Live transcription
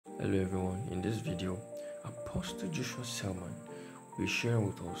Hello everyone, in this video, Apostle Joshua Selman will share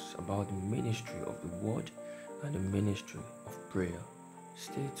with us about the ministry of the word and the ministry of prayer.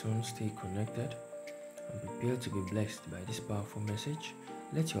 Stay tuned, stay connected, and prepare to be blessed by this powerful message.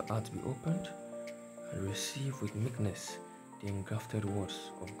 Let your heart be opened and receive with meekness the engrafted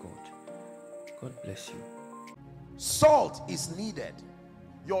words of God. God bless you. Salt is needed.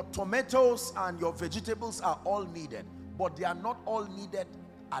 Your tomatoes and your vegetables are all needed, but they are not all needed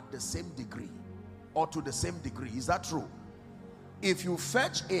at the same degree or to the same degree. Is that true? If you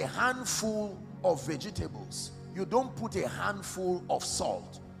fetch a handful of vegetables, you don't put a handful of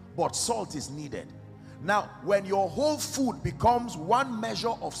salt, but salt is needed. Now, when your whole food becomes one measure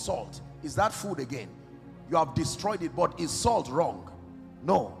of salt, is that food again? You have destroyed it. But is salt wrong?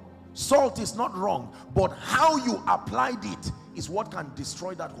 No, salt is not wrong, but how you applied it is what can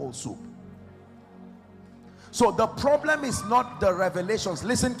destroy that whole soup. So the problem is not the revelations.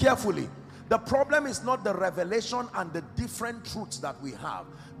 Listen carefully. The problem is not the revelation and the different truths that we have.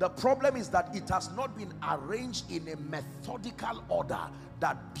 The problem is that it has not been arranged in a methodical order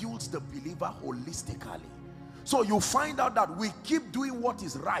that builds the believer holistically. So you find out that we keep doing what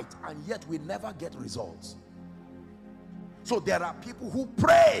is right and yet we never get results. So there are people who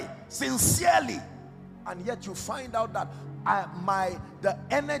pray sincerely and yet you find out that the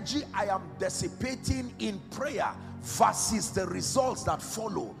energy I am dissipating in prayer versus the results that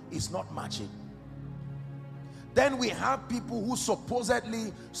follow is not matching. Then we have people who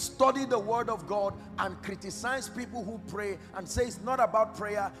supposedly study the word of God and criticize people who pray and say it's not about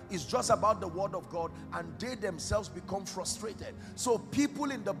prayer, it's just about the word of God, and they themselves become frustrated. So people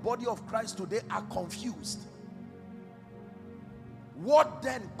in the body of Christ today are confused. What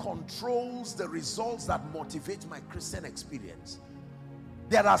then controls the results that motivate my Christian experience?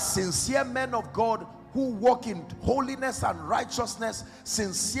 There are sincere men of God who walk in holiness and righteousness,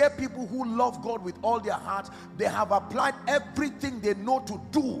 sincere people who love God with all their heart. They have applied everything they know to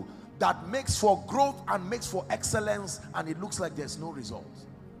do that makes for growth and makes for excellence, and it looks like there's no results.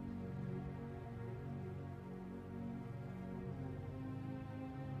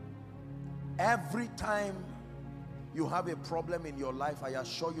 Every time you have a problem in your life, I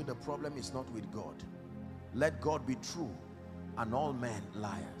assure you the problem is not with God. Let God be true and all men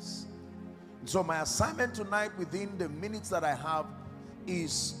liars. So my assignment tonight within the minutes that I have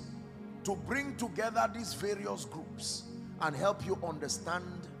is to bring together these various groups and help you understand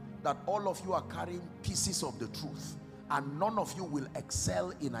that all of you are carrying pieces of the truth and none of you will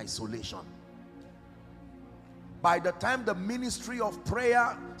excel in isolation. By the time the ministry of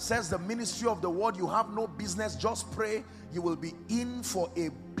prayer says the ministry of the word, you have no business, just pray, you will be in for a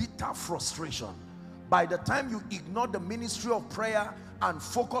bitter frustration. By the time you ignore the ministry of prayer and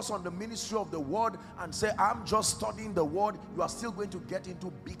focus on the ministry of the word and say, I'm just studying the word, you are still going to get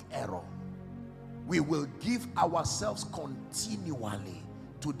into big error. We will give ourselves continually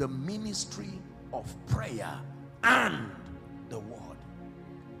to the ministry of prayer and the word.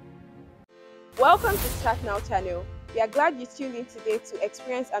 Welcome to StartNOW Channel. We are glad you tuned in today to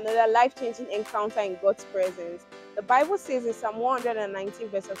experience another life-changing encounter in God's presence. The Bible says in Psalm 119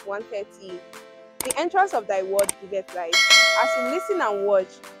 verses 130, the entrance of thy word giveth life. As you listen and watch,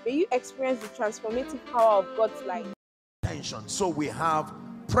 may you experience the transformative power of God's light. So we have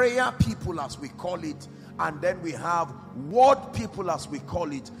prayer people, as we call it, and then we have word people, as we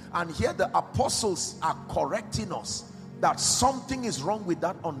call it. And here the apostles are correcting us that something is wrong with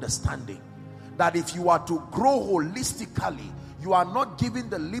that understanding. That if you are to grow holistically, you are not given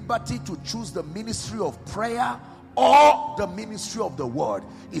the liberty to choose the ministry of prayer or the ministry of the word.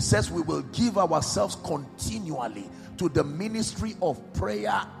 It says we will give ourselves continually to the ministry of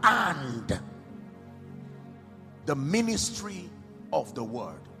prayer and the ministry of the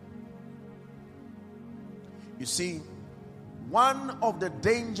word. You see, one of the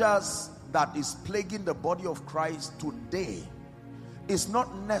dangers that is plaguing the body of Christ today is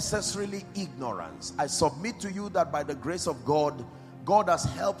not necessarily ignorance. I submit to you that by the grace of God, God has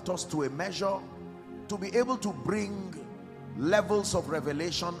helped us to a measure to be able to bring levels of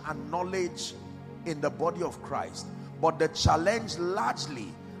revelation and knowledge in the body of Christ. But the challenge largely,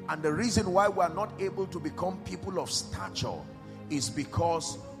 and the reason why we are not able to become people of stature, is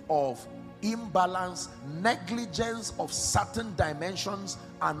because of imbalance, negligence of certain dimensions,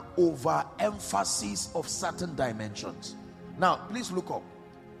 and overemphasis of certain dimensions. Now, please look up.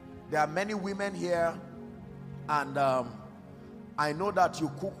 There are many women here, and I know that you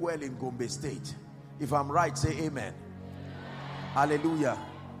cook well in Gombe State. If I'm right, say amen. Hallelujah.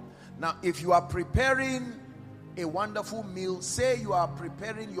 Now, if you are preparing a wonderful meal, say you are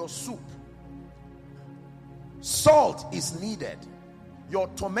preparing your soup, salt is needed. Your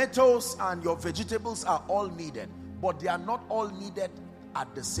tomatoes and your vegetables are all needed, but they are not all needed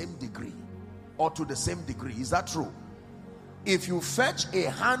at the same degree or to the same degree. Is that true? If you fetch a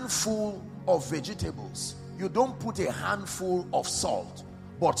handful of vegetables, you don't put a handful of salt,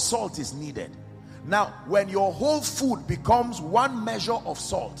 but salt is needed. Now, when your whole food becomes one measure of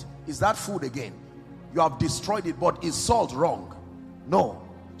salt, is that food again? You have destroyed it. But is salt wrong? No.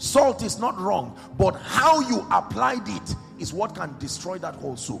 Salt is not wrong, but how you applied it is what can destroy that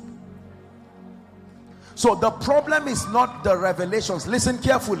whole soup. So the problem is not the revelations. Listen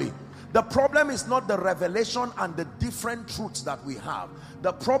carefully. The problem is not the revelation and the different truths that we have.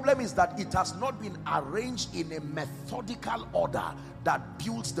 The problem is that it has not been arranged in a methodical order that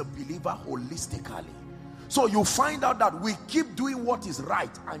builds the believer holistically. So you find out that we keep doing what is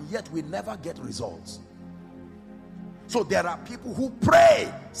right and yet we never get results. So there are people who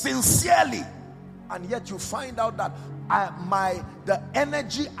pray sincerely and yet you find out that the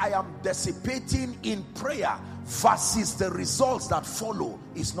energy I am dissipating in prayer versus the results that follow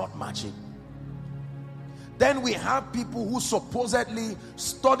is not matching. Then we have people who supposedly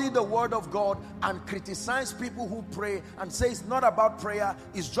study the word of God and criticize people who pray and say it's not about prayer,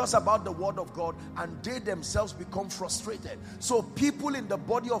 it's just about the word of God, and they themselves become frustrated. So people in the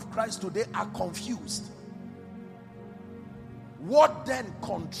body of Christ today are confused. What then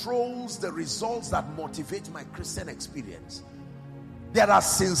controls the results that motivate my Christian experience? There are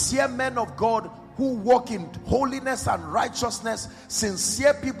sincere men of God who walk in holiness and righteousness,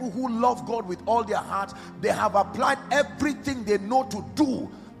 sincere people who love God with all their heart. They have applied everything they know to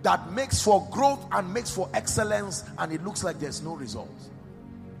do that makes for growth and makes for excellence, and it looks like there's no results.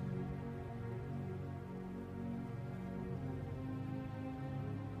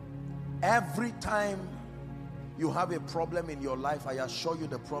 Every time you have a problem in your life, I assure you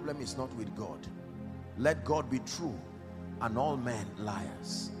the problem is not with God. Let God be true and all men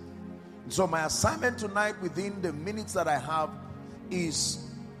liars. So my assignment tonight within the minutes that I have is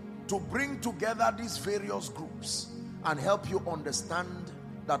to bring together these various groups and help you understand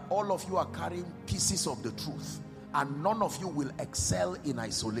that all of you are carrying pieces of the truth and none of you will excel in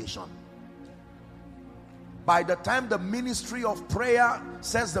isolation. By the time the ministry of prayer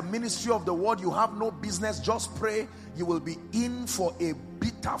says the ministry of the word, you have no business, just pray, you will be in for a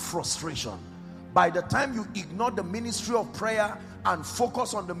bitter frustration. By the time you ignore the ministry of prayer and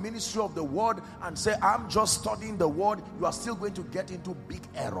focus on the ministry of the word and say, I'm just studying the word, you are still going to get into big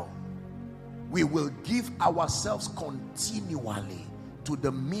error. We will give ourselves continually to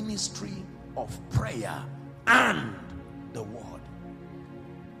the ministry of prayer and the word.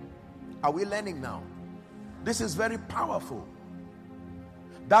 Are we learning now? This is very powerful.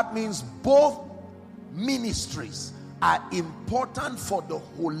 That means both ministries are important for the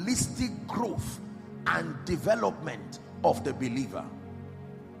holistic growth and development of the believer.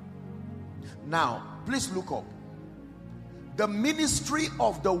 Now, please look up. The ministry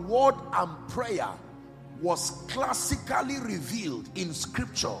of the word and prayer was classically revealed in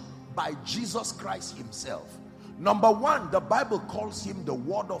scripture by Jesus Christ himself. Number one, the Bible calls him the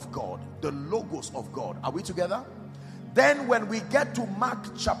word of God, the logos of God. Are we together? Then when we get to Mark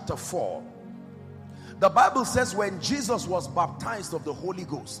chapter 4, the Bible says when Jesus was baptized of the Holy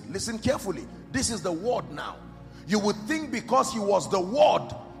Ghost, listen carefully, this is the word now. You would think because he was the word,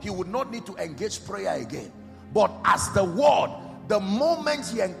 he would not need to engage prayer again. But as the word, the moment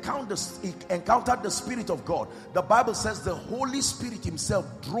he encountered the Spirit of God, the Bible says the Holy Spirit himself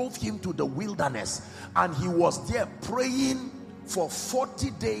drove him to the wilderness and he was there praying for 40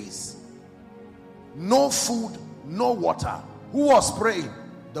 days. No food, no water. Who was praying?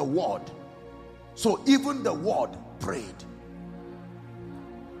 The word. So even the word prayed.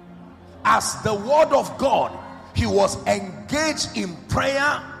 As the word of God, he was engaged in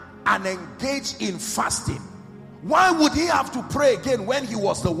prayer and engaged in fasting. Why would he have to pray again when he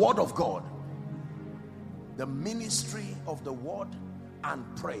was the word of God? The ministry of the word and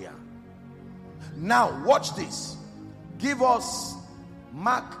prayer. Now watch this. Give us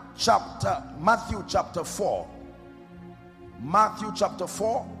Matthew chapter 4. Matthew chapter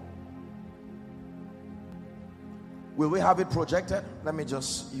 4. Will we have it projected? Let me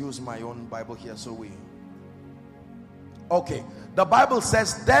just use my own Bible here so we... Okay. The Bible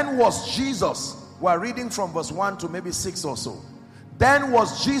says, then was Jesus... We're reading from verse 1 to maybe 6 or so. Then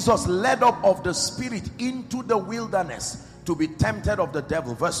was Jesus led up of the Spirit into the wilderness to be tempted of the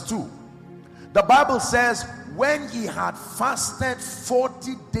devil. Verse 2. The Bible says, when he had fasted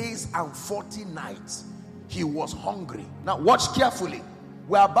 40 days and 40 nights, he was hungry. Now watch carefully.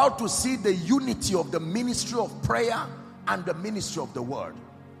 We're about to see the unity of the ministry of prayer and the ministry of the word.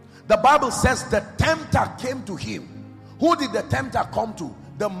 The Bible says the tempter came to him, Who did the tempter come to?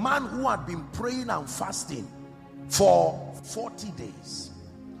 The man who had been praying and fasting for 40 days.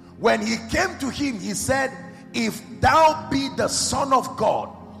 When he came to him, he said, if thou be the Son of God,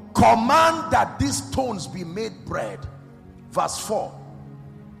 command that these stones be made bread. Verse 4.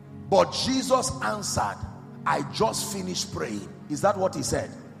 But Jesus answered, I just finished praying. Is that what he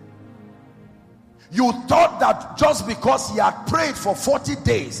said? You thought that just because he had prayed for 40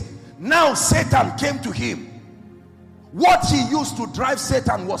 days, now Satan came to him. What he used to drive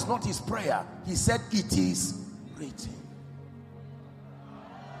Satan was not his prayer. He said, it is written.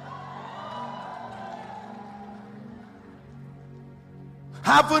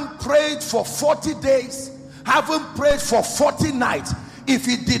 Haven't prayed for 40 days, haven't prayed for 40 nights. If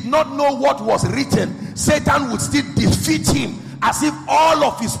he did not know what was written, Satan would still defeat him as if all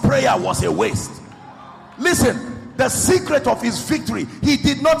of his prayer was a waste. Listen, the secret of his victory, he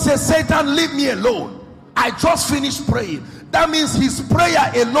did not say, Satan, leave me alone. I just finished praying. That means his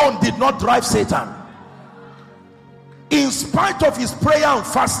prayer alone did not drive Satan. In spite of his prayer and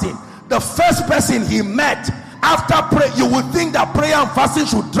fasting, the first person he met after prayer, you would think that prayer and fasting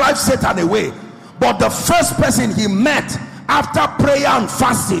should drive Satan away. But the first person he met after prayer and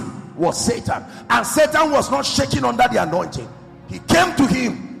fasting was Satan. And Satan was not shaking under the anointing. He came to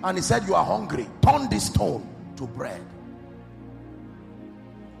him and he said, you are hungry. Turn this stone to bread.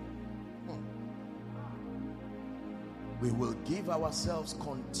 We will give ourselves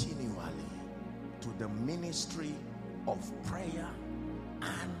continually to the ministry of prayer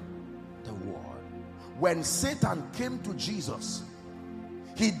and the word. When Satan came to Jesus,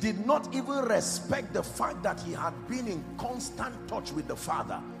 he did not even respect the fact that he had been in constant touch with the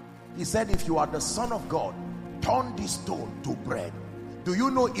Father. He said, if you are the Son of God, turn this stone to bread. Do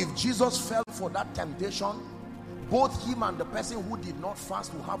you know if Jesus fell for that temptation, both him and the person who did not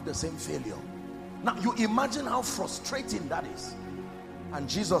fast will have the same failure? Now you imagine how frustrating that is. And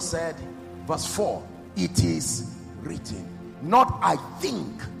Jesus said, verse 4, it is written. Not I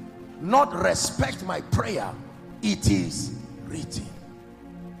think, not respect my prayer, it is written.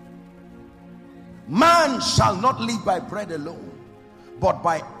 Man shall not live by bread alone, but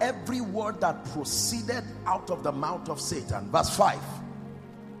by every word that proceeded out of the mouth of Satan. Verse 5.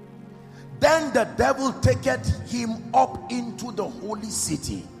 Then the devil taketh him up into the holy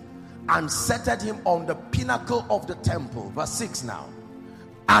city and setteth him on the pinnacle of the temple. Verse 6 now.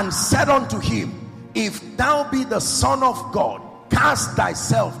 And said unto him, if thou be the Son of God, cast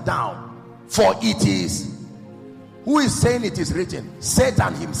thyself down, for it is. Who is saying it is written?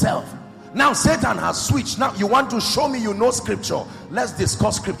 Satan himself. Now Satan has switched. Now you want to show me you know scripture. Let's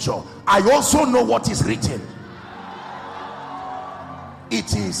discuss scripture. I also know what is written.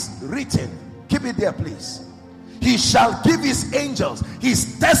 It is written. Keep it there, please. He shall give his angels.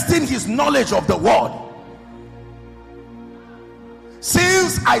 He's testing his knowledge of the word.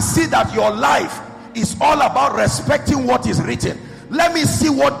 Since I see that your life is all about respecting what is written, let me see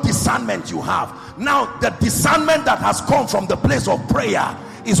what discernment you have. Now the discernment that has come from the place of prayer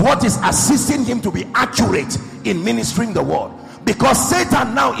is what is assisting him to be accurate in ministering the word. Because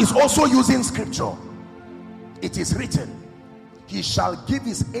Satan now is also using scripture. It is written, he shall give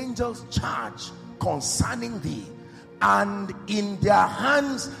his angels charge concerning thee, and in their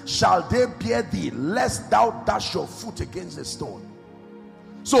hands shall they bear thee, lest thou dash your foot against a stone.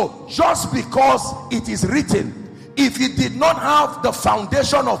 So just because it is written, if he did not have the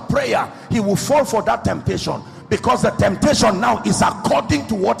foundation of prayer, he will fall for that temptation, because the temptation now is according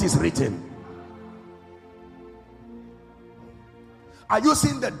to what is written. Are you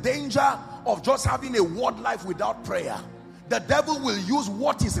seeing the danger of just having a word life without prayer? The devil will use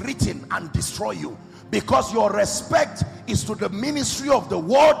what is written and destroy you, because your respect is to the ministry of the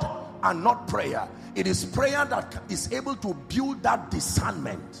word and not prayer. It is prayer that is able to build that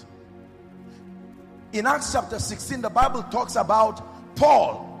discernment. In Acts chapter 16, the Bible talks about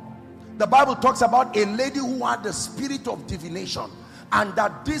Paul. The Bible talks about a lady who had the spirit of divination, and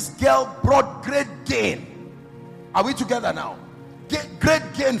that this girl brought great gain. Are we together now?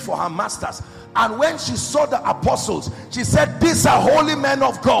 Great gain for her masters. And when she saw the apostles, she said, these are holy men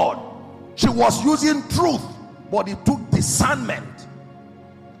of God. She was using truth, but it took discernment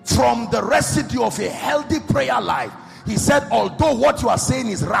from the residue of a healthy prayer life. He said, although what you are saying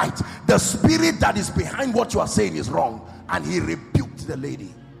is right, the spirit that is behind what you are saying is wrong. And he rebuked the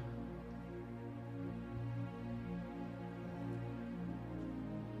lady.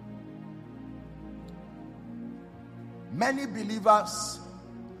 Many believers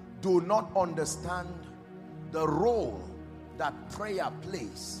do not understand the role that prayer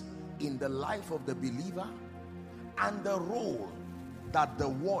plays in the life of the believer, and the role that the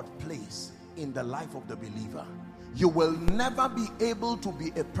word plays in the life of the believer. You will never be able to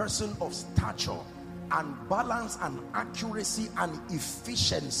be a person of stature and balance and accuracy and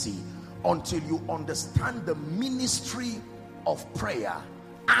efficiency until you understand the ministry of prayer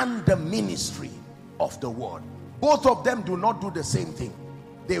and the ministry of the word. Both of them do not do the same thing.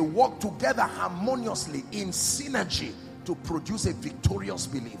 They work together harmoniously in synergy to produce a victorious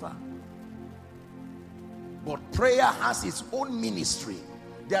believer. But prayer has its own ministry.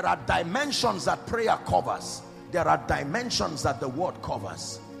 There are dimensions that prayer covers. There are dimensions that the word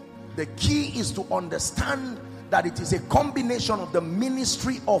covers. The key is to understand that it is a combination of the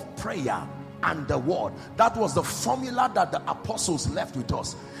ministry of prayer and the word. That was the formula that the apostles left with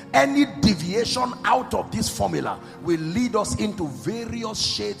us. Any deviation out of this formula will lead us into various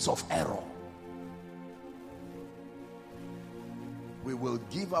shades of error. We will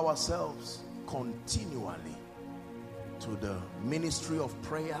give ourselves continually to the ministry of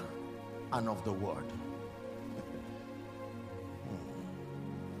prayer and of the word.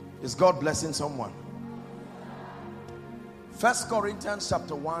 Is God blessing someone? 1 Corinthians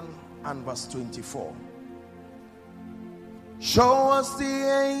chapter 1 and verse 24. Show us the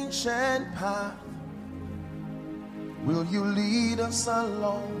ancient path. Will you lead us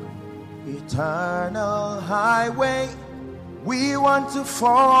along eternal highway? We want to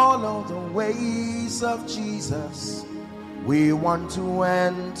follow the ways of Jesus. We want to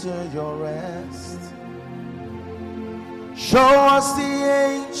enter your rest. Show us the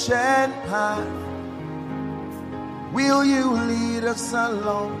ancient path. Will you lead us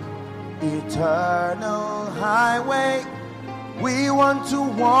along eternal highway? We want to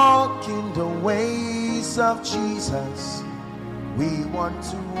walk in the ways of Jesus. We want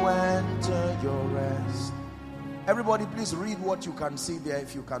to enter your rest. Everybody please read what you can see there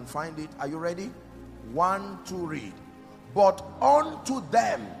if you can find it. Are you ready? 1, 2, read. But unto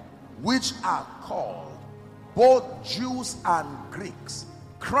them which are called, both Jews and Greeks,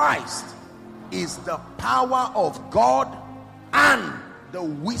 Christ is the power of God and the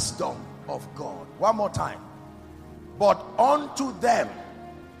wisdom of God. One more time. But unto them,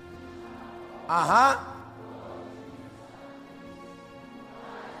 I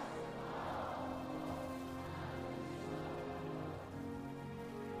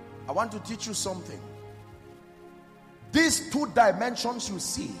want to teach you something. These two dimensions you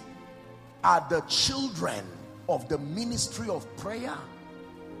see are the children of the ministry of prayer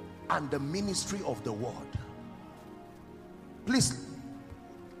and the ministry of the word. Please,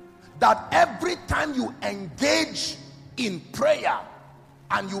 that every time you engage in prayer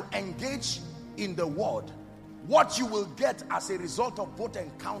and you engage in the word, what you will get as a result of both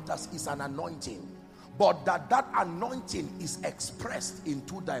encounters is an anointing. But that anointing is expressed in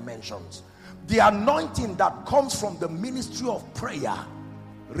two dimensions. The anointing that comes from the ministry of prayer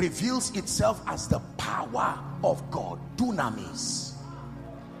reveals itself as the power of God, dunamis.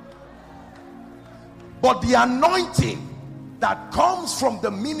 But the anointing that comes from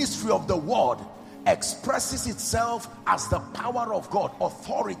the ministry of the word expresses itself as the power of God,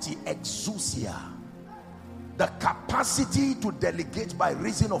 authority, exousia, the capacity to delegate by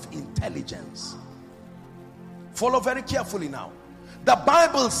reason of intelligence. Follow very carefully now. The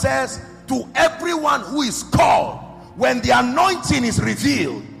Bible says, to everyone who is called, when the anointing is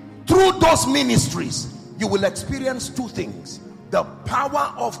revealed through those ministries, you will experience two things: the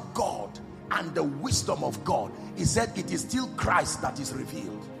power of God and the wisdom of God. He said it is still Christ that is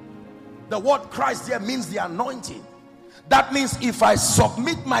revealed. The word Christ there means the anointing. That means if I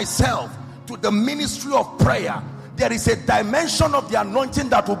submit myself to the ministry of prayer, there is a dimension of the anointing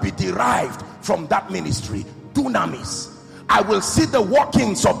that will be derived from that ministry, dunamis. I will see the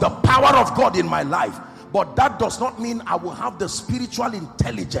workings of the power of God in my life, but that does not mean I will have the spiritual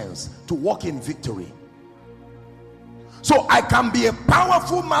intelligence to walk in victory. So I can be a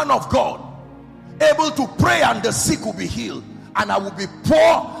powerful man of God, able to pray and the sick will be healed, and I will be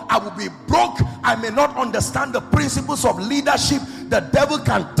poor, I will be broke, I may not understand the principles of leadership. The devil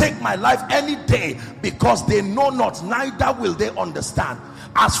can take my life any day, because they know not, neither will they understand.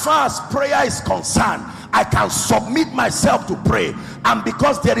 As far as prayer is concerned, I can submit myself to pray, and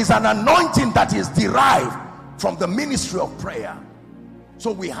because there is an anointing that is derived from the ministry of prayer.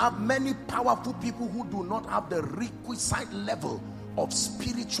 So we have many powerful people who do not have the requisite level of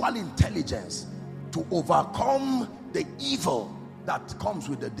spiritual intelligence to overcome the evil that comes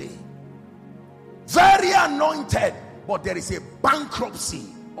with the day. Very anointed, but there is a bankruptcy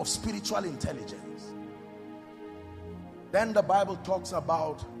of spiritual intelligence. Then the Bible talks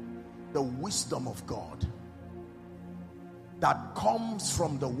about the wisdom of God that comes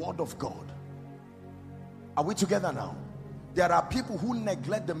from the word of God. Are we together now? There are people who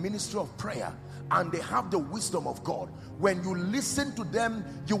neglect the ministry of prayer and they have the wisdom of God. When you listen to them,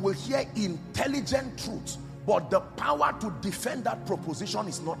 you will hear intelligent truths, but the power to defend that proposition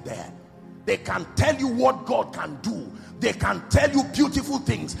is not there. They can tell you what God can do. They can tell you beautiful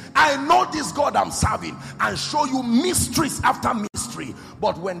things. I know this God I'm serving, and show you mysteries after mystery.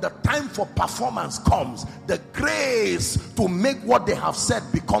 But when the time for performance comes, the grace to make what they have said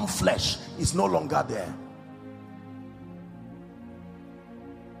become flesh is no longer there.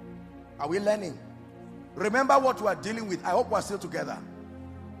 Are we learning? Remember what we are dealing with. I hope we're still together.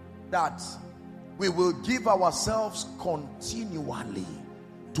 That we will give ourselves continually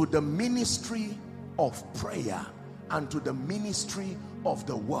to the ministry of prayer and to the ministry of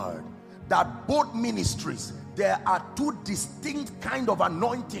the word. That both ministries, there are two distinct kind of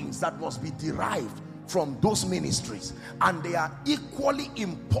anointings that must be derived from those ministries, and they are equally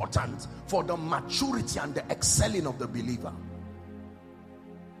important for the maturity and the excelling of the believer.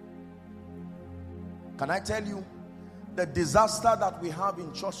 Can I tell you, the disaster that we have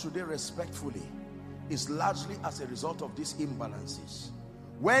in church today, respectfully, is largely as a result of these imbalances.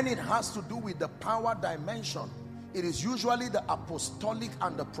 When it has to do with the power dimension, it is usually the apostolic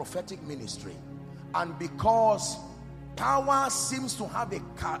and the prophetic ministry. And because power seems to have a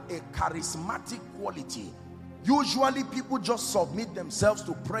charismatic quality, usually people just submit themselves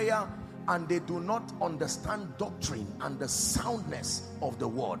to prayer and they do not understand doctrine and the soundness of the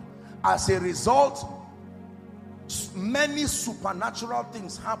word. As a result, many supernatural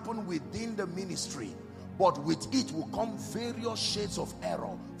things happen within the ministry, but with it will come various shades of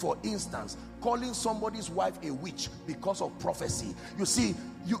error. For instance, calling somebody's wife a witch because of prophecy. You see,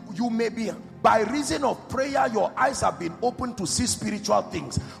 you may be, by reason of prayer, your eyes have been opened to see spiritual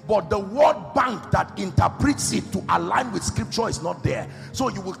things, but the word bank that interprets it to align with scripture is not there. So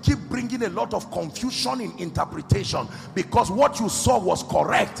you will keep bringing a lot of confusion in interpretation, because what you saw was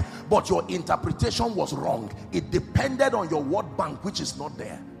correct, but your interpretation was wrong. It depended on your word bank, which is not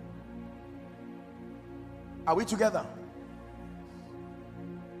there. Are we together?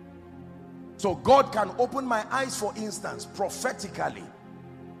 So God can open my eyes, for instance, prophetically,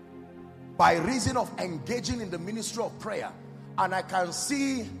 by reason of engaging in the ministry of prayer, and I can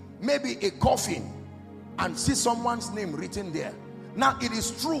see maybe a coffin and see someone's name written there. Now it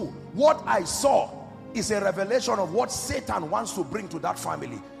is true, what I saw is a revelation of what Satan wants to bring to that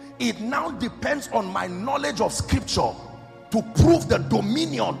family. It now depends on my knowledge of scripture to prove the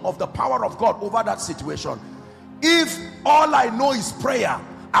dominion of the power of God over that situation. If all I know is prayer,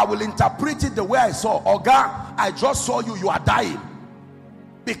 I will interpret it the way I saw. Oga, I just saw you, you are dying.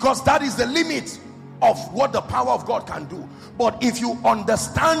 Because that is the limit of what the power of God can do. But if you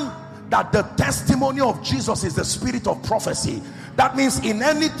understand that the testimony of Jesus is the spirit of prophecy, that means in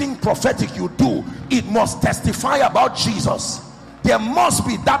anything prophetic you do, it must testify about Jesus. There must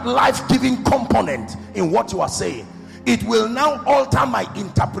be that life-giving component in what you are saying. It will now alter my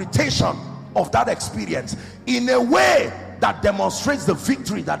interpretation of that experience in a way that demonstrates the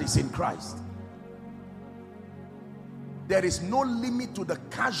victory that is in Christ. There is no limit to the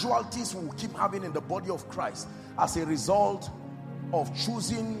casualties we will keep having in the body of Christ as a result of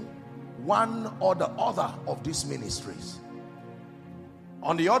choosing one or the other of these ministries.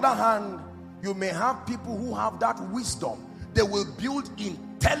 On the other hand, you may have people who have that wisdom. They will build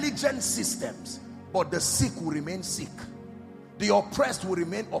intelligent systems, but the sick will remain sick. The oppressed will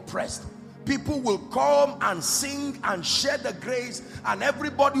remain oppressed. People will come and sing and share the grace, and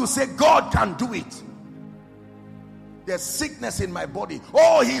everybody will say, God can do it. There's sickness in my body.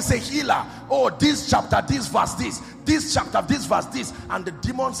 Oh, he's a healer. Oh, this chapter, this verse, this chapter, this verse, this. And the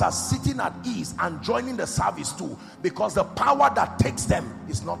demons are sitting at ease and joining the service too, because the power that takes them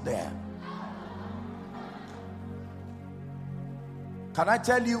is not there. Can I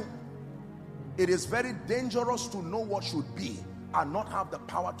tell you, it is very dangerous to know what should be and not have the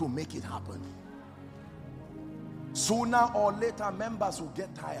power to make it happen. Sooner or later, members will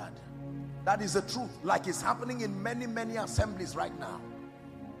get tired. That is the truth, like it's happening in many assemblies right now.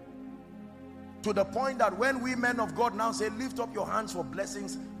 To the point that when we men of God now say, lift up your hands for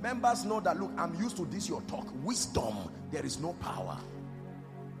blessings, members know that, look, I'm used to this, your talk. Wisdom, there is no power.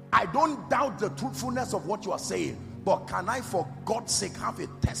 I don't doubt the truthfulness of what you are saying, but can I, for God's sake, have a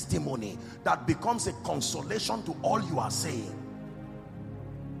testimony that becomes a consolation to all you are saying?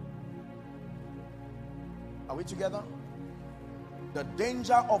 Are we together? The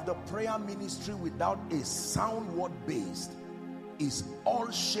danger of the prayer ministry without a sound word based is all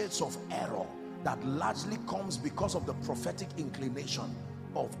shades of error that largely comes because of the prophetic inclination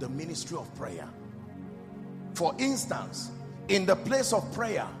of the ministry of prayer. For instance, in the place of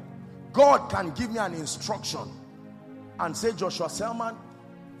prayer, God can give me an instruction and say, Joshua Selman,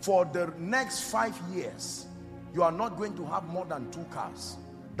 for the next 5 years, you are not going to have more than 2 cars.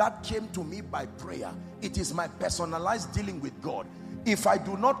 That came to me by prayer. It is my personalized dealing with God. If I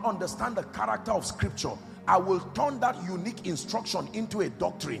do not understand the character of scripture, I will turn that unique instruction into a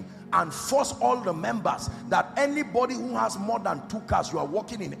doctrine and force all the members that anybody who has more than 2 cars, you are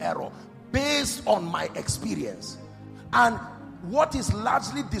walking in error based on my experience. And what is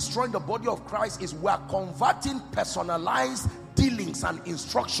largely destroying the body of Christ is we are converting personalized dealings and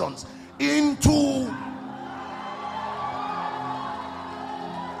instructions into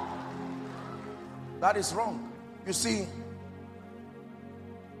that is wrong. You see,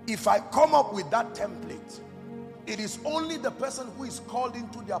 if I come up with that template, it is only the person who is called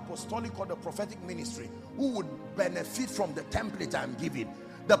into the apostolic or the prophetic ministry who would benefit from the template I'm giving.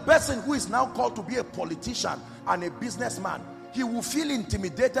 The person who is now called to be a politician and a businessman, he will feel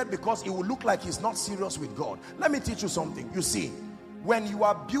intimidated because it will look like he's not serious with God. Let me teach you something. You see, when you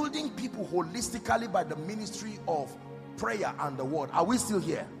are building people holistically by the ministry of prayer and the word, are we still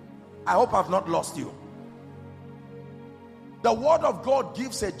here? I hope I've not lost you. The word of God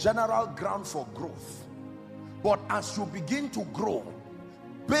gives a general ground for growth. But as you begin to grow,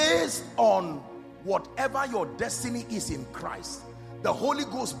 based on whatever your destiny is in Christ, the Holy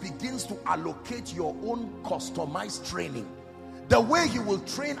Ghost begins to allocate your own customized training. The way he will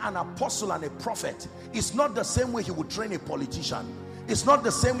train an apostle and a prophet is not the same way he would train a politician. It's not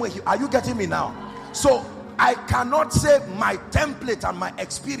the same way are you getting me now? So I cannot say my template and my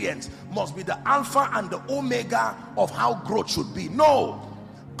experience must be the alpha and the omega of how growth should be. No.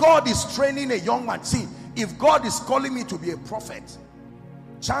 God is training a young man. See, if God is calling me to be a prophet,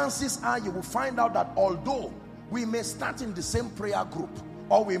 chances are you will find out that although we may start in the same prayer group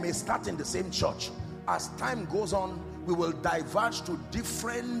or we may start in the same church, as time goes on, we will diverge to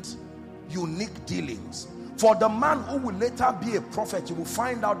different unique dealings. For the man who will later be a prophet, you will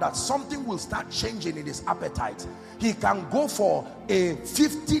find out that something will start changing in his appetite. He can go for a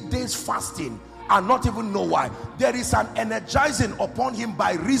 50 days fasting and not even know why. There is an energizing upon him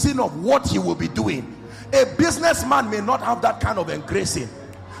by reason of what he will be doing. A businessman may not have that kind of engracing.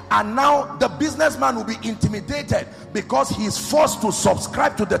 And now the businessman will be intimidated because he is forced to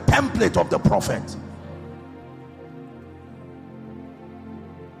subscribe to the template of the prophet.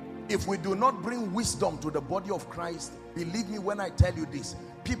 If we do not bring wisdom to the body of Christ, believe me when I tell you this,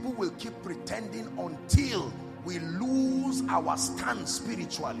 people will keep pretending until we lose our stand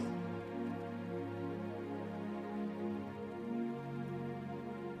spiritually.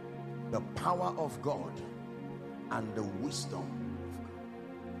 The power of God and the wisdom of God.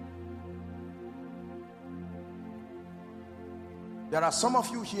 There are some of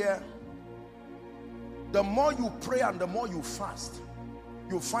you here, the more you pray and the more you fast,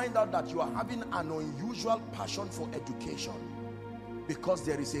 you find out that you are having an unusual passion for education because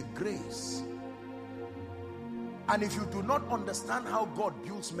there is a grace. And if you do not understand how God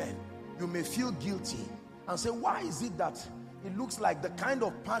builds men, you may feel guilty and say, why is it that it looks like the kind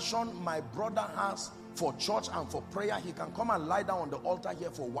of passion my brother has for church and for prayer, he can come and lie down on the altar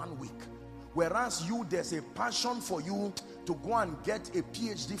here for 1 week, whereas you, there's a passion for you to go and get a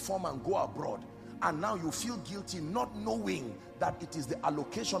PhD form and go abroad, and now you feel guilty not knowing that it is the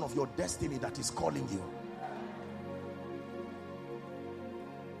allocation of your destiny that is calling you.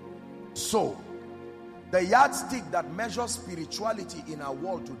 So the yardstick that measures spirituality in our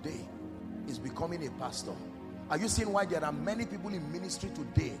world today is becoming a pastor. Are you seeing why there are many people in ministry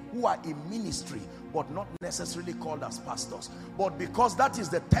today who are in ministry but not necessarily called as pastors? But because that is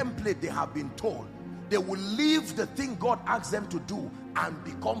the template they have been told, they will leave the thing God asked them to do and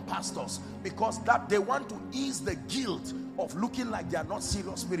become pastors, because that they want to ease the guilt of looking like they are not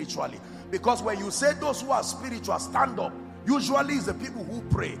serious spiritually. Because when you say those who are spiritual stand up, usually it's the people who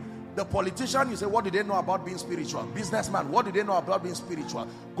pray. The politician, you say, what do they know about being spiritual? Businessman, what do they know about being spiritual?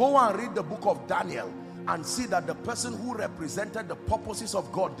 Go and read the book of Daniel and see that the person who represented the purposes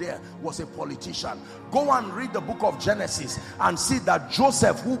of God there was a politician. Go and read the book of Genesis and see that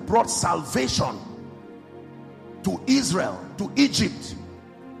Joseph, who brought salvation to Israel, to Egypt,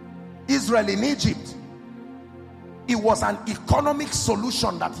 Israel in Egypt, it was an economic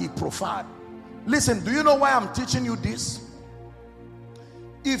solution that he provided. Listen, do you know why I'm teaching you this?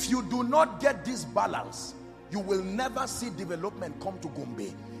 If you do not get this balance, you will never see development come to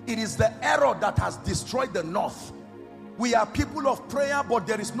Gombe. It is the error that has destroyed the north. We are people of prayer, but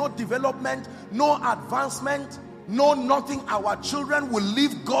there is no development, no advancement, no nothing. Our children will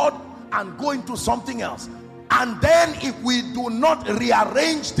leave God and go into something else. And then if we do not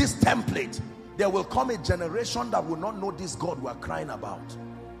rearrange this template, there will come a generation that will not know this God we are crying about.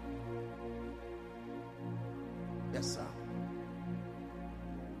 Yes, sir.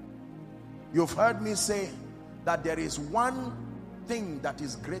 You've heard me say that there is one thing that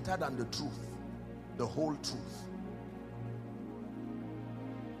is greater than the truth, the whole truth.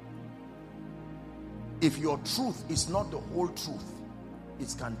 If your truth is not the whole truth,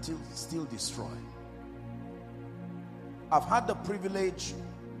 it can still destroy. I've had the privilege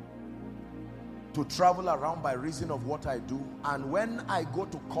to travel around by reason of what I do, and when I go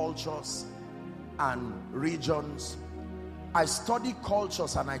to cultures and regions, I study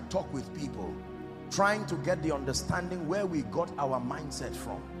cultures and I talk with people, trying to get the understanding where we got our mindset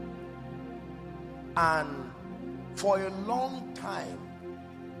from. And for a long time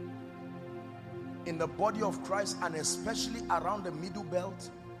in the body of Christ, and especially around the Middle Belt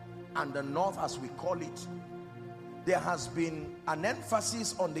and the North, as we call it, there has been an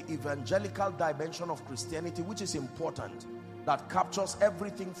emphasis on the evangelical dimension of Christianity, which is important, that captures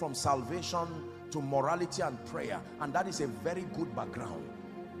everything from salvation to morality and prayer, and that is a very good background.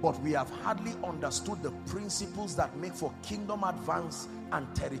 But we have hardly understood the principles that make for kingdom advance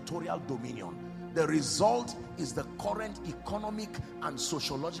and territorial dominion. The result is the current economic and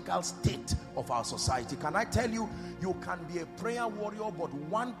sociological state of our society. Can I tell you, you can be a prayer warrior, but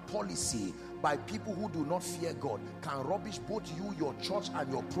one policy by people who do not fear God can rubbish both you, your church, and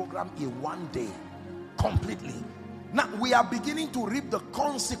your program in one day, completely. Now, we are beginning to reap the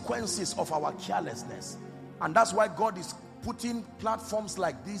consequences of our carelessness. And that's why God is putting platforms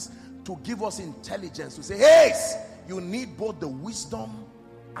like this to give us intelligence, to say, hey, you need both the wisdom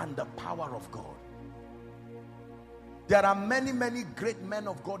and the power of God. There are many, many great men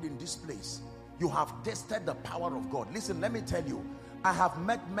of God in this place. You have tested the power of God. Listen, let me tell you, I have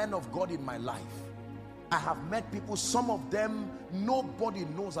met men of God in my life. I have met people, some of them, nobody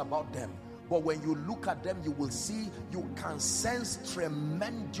knows about them. But when you look at them, you will see, you can sense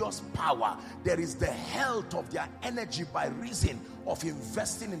tremendous power. There is the health of their energy by reason of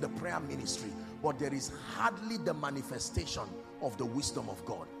investing in the prayer ministry. But there is hardly the manifestation of the wisdom of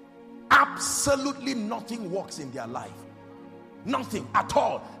God. Absolutely nothing works in their life. Nothing at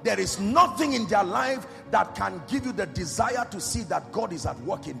all. There is nothing in their life that can give you the desire to see that God is at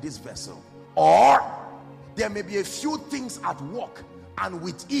work in this vessel. Or there may be a few things at work, and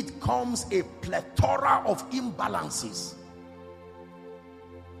with it comes a plethora of imbalances.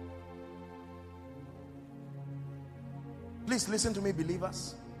 Please listen to me,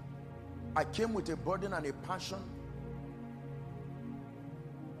 believers. I came with a burden and a passion.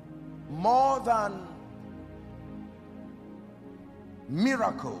 More than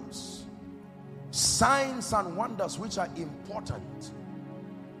miracles, signs and wonders, which are important,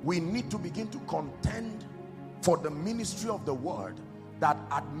 we need to begin to contend for the ministry of the word that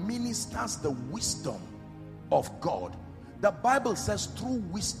administers the wisdom of God. The Bible says through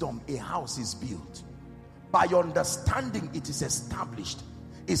wisdom a house is built. By understanding it is established.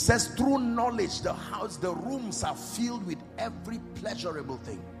 It says through knowledge the house, the rooms are filled with every pleasurable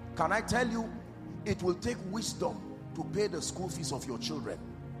thing. Can I tell you, it will take wisdom to pay the school fees of your children.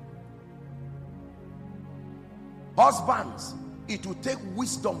 Husbands, it will take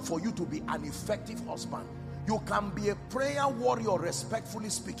wisdom for you to be an effective husband. You can be a prayer warrior, respectfully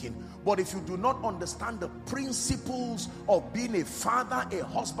speaking, but if you do not understand the principles of being a father, a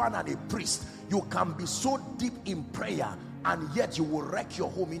husband, and a priest, you can be so deep in prayer and yet you will wreck your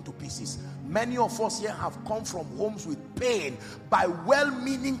home into pieces. Many of us here have come from homes with pain by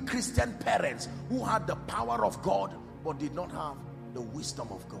well-meaning Christian parents who had the power of God but did not have the wisdom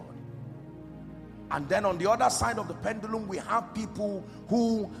of God. And then on the other side of the pendulum, we have people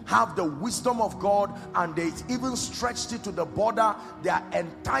who have the wisdom of God, and they even stretched it to the border. Their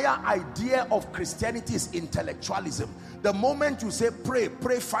entire idea of Christianity is intellectualism. The moment you say pray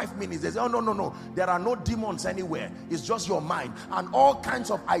 5 minutes, they say, oh, no, there are no demons anywhere. It's just your mind. And all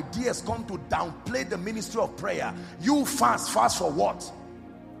kinds of ideas come to downplay the ministry of prayer. You fast for what?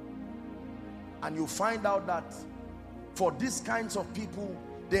 And you find out that for these kinds of people,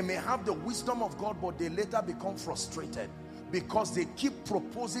 they may have the wisdom of God, but they later become frustrated because they keep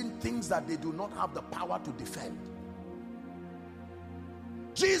proposing things that they do not have the power to defend.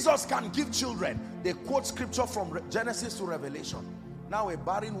 Jesus can give children. They quote scripture from Genesis to Revelation. Now a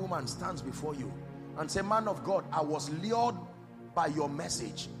barren woman stands before you and say, man of God, I was lured by your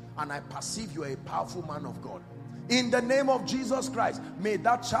message and I perceive you are a powerful man of God. In the name of Jesus Christ, may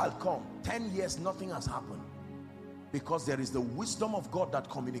that child come. 10 years, nothing has happened. Because there is the wisdom of God that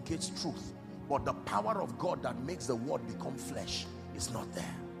communicates truth, but the power of God that makes the word become flesh is not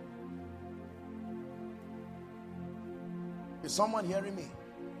there. Is someone hearing me?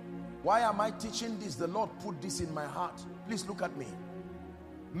 Why am I teaching this? The Lord put this in my heart. Please look at me.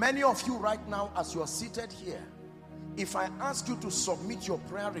 Many of you right now, as you are seated here, If I ask you to submit your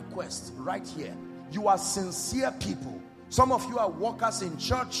prayer request right here, you are sincere people. Some of you are workers in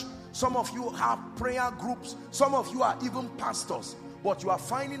church. Some of you have prayer groups. Some of you are even pastors. But you are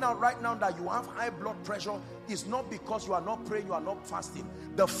finding out right now that you have high blood pressure. It's not because you are not praying, you are not fasting.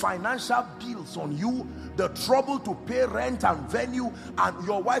 The financial bills on you, the trouble to pay rent and venue, and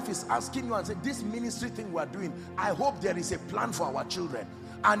your wife is asking you and say, this ministry thing we are doing, I hope there is a plan for our children.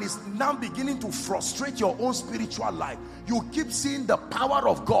 And it's now beginning to frustrate your own spiritual life. You keep seeing the power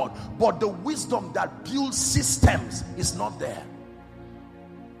of God, but the wisdom that builds systems is not there.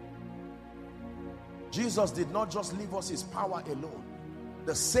 Jesus did not just leave us his power alone.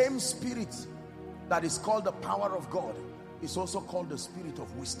 The same spirit that is called the power of God is also called the spirit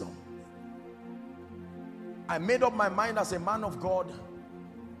of wisdom. I made up my mind as a man of God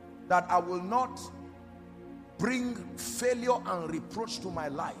that I will not bring failure and reproach to my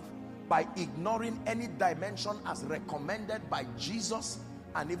life by ignoring any dimension as recommended by Jesus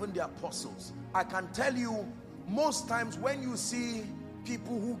and even the apostles. I can tell you, most times when you see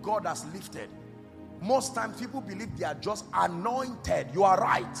people who God has lifted, most times people believe they are just anointed. You are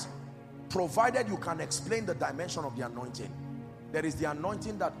right, provided you can explain the dimension of the anointing. There is the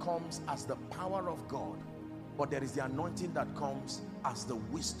anointing that comes as the power of God, but there is the anointing that comes as the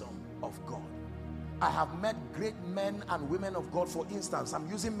wisdom of God. I have met great men and women of God. For instance, I'm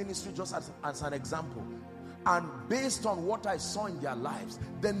using ministry just as an example, and based on what I saw in their lives,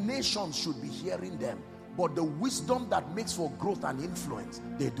 the nations should be hearing them. But the wisdom that makes for growth and influence,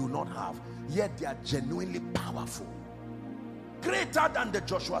 they do not have. Yet they are genuinely powerful. Greater than the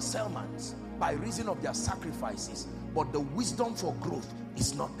Joshua Selmans by reason of their sacrifices. But the wisdom for growth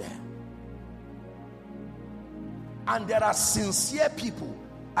is not there. And there are sincere people.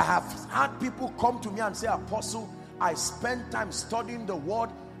 I have had people come to me and say, Apostle, I spent time studying the word.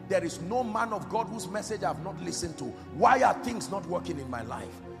 There is no man of God whose message I have not listened to. Why are things not working in my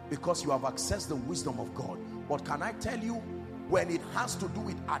life? Because you have accessed the wisdom of God. But can I tell you, when it has to do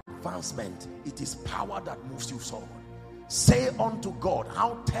with advancement, it is power that moves you forward. Say unto God,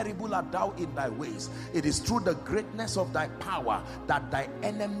 how terrible art thou in thy ways. It is through the greatness of thy power that thy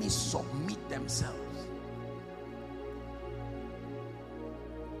enemies submit themselves.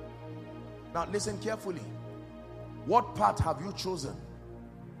 Now listen carefully. What path have you chosen?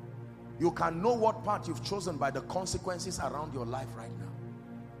 You can know what path you've chosen by the consequences around your life right now.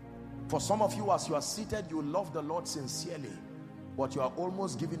 For some of you, as you are seated, you love the Lord sincerely, but you are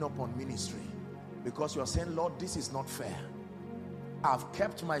almost giving up on ministry because you are saying, Lord, this is not fair. I've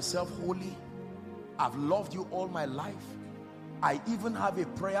kept myself holy. I've loved you all my life. I even have a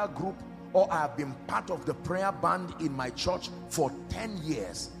prayer group, or I have been part of the prayer band in my church for 10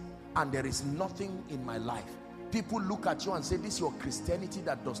 years, and there is nothing in my life. People look at you and say, this is your Christianity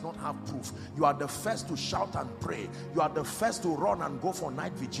that does not have proof. You are the first to shout and pray. You are the first to run and go for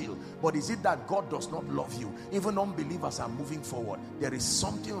night vigil. But is it that God does not love you? Even unbelievers are moving forward. There is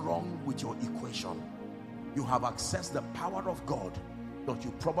something wrong with your equation. You have accessed the power of God, but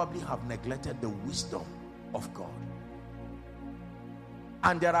you probably have neglected the wisdom of God.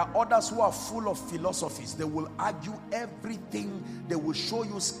 And there are others who are full of philosophies. They will argue everything. They will show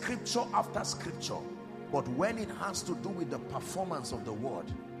you scripture after scripture. But when it has to do with the performance of the word,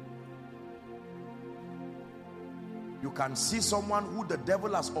 you can see someone who the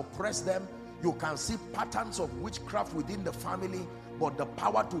devil has oppressed them. You can see patterns of witchcraft within the family, but the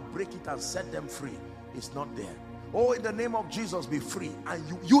power to break it and set them free is not there. Oh, in the name of Jesus, be free. And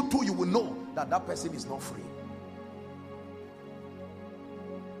you too, you will know that that person is not free.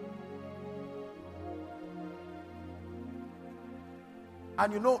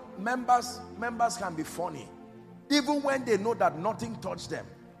 And you know, members can be funny. Even when they know that nothing touched them,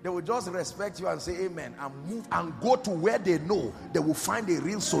 they will just respect you and say amen and move and go to where they know they will find a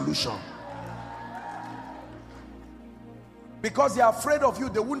real solution. Because they are afraid of you,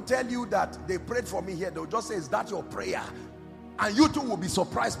 they won't tell you that they prayed for me here. They'll just say, is that your prayer? And you too will be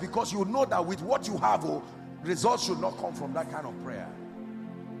surprised, because you know that with what you have, results should not come from that kind of prayer.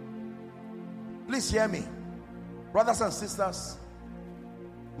 Please hear me. Brothers and sisters,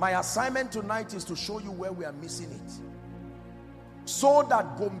 my assignment tonight is to show you where we are missing it, so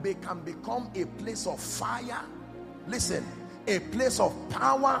that Gombe can become a place of fire. Listen, a place of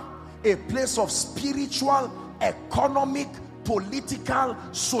power, a place of spiritual, economic, political,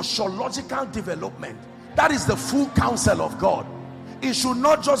 sociological development. That is the full counsel of God. It should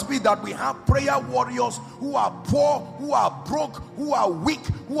not just be that we have prayer warriors who are poor, who are broke, who are weak,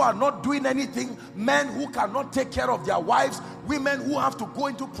 who are not doing anything, men who cannot take care of their wives, women who have to go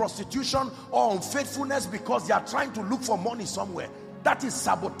into prostitution or unfaithfulness because they are trying to look for money somewhere. That is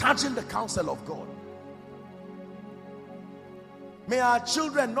sabotaging the counsel of God. May our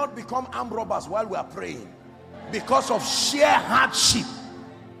children not become armed robbers while we are praying because of sheer hardship.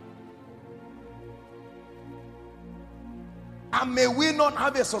 And may we not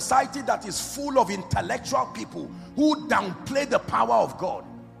have a society that is full of intellectual people who downplay the power of God.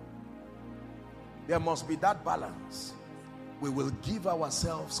 There must be that balance. We will give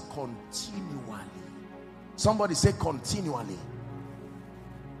ourselves continually. Somebody say continually.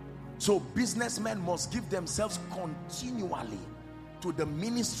 So businessmen must give themselves continually to the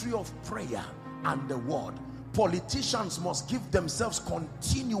ministry of prayer and the word. Politicians must give themselves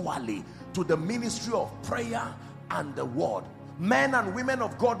continually to the ministry of prayer and the word. Men and women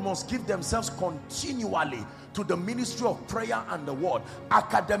of God must give themselves continually to the ministry of prayer and the word.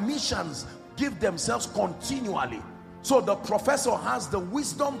 Academicians give themselves continually. So the professor has the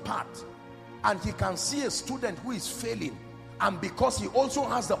wisdom part, and he can see a student who is failing, and because he also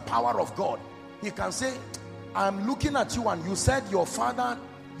has the power of God, he can say, I'm looking at you and you said your father,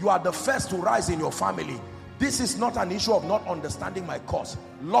 you are the first to rise in your family. This is not an issue of not understanding my cause.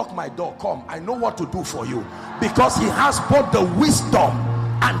 Lock my door, come, I know what to do for you. Because he has both the wisdom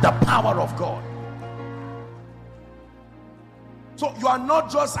and the power of God. So you are not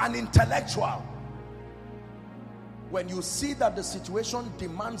just an intellectual. When you see that the situation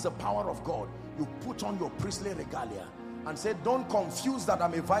demands the power of God, you put on your priestly regalia and say, don't confuse that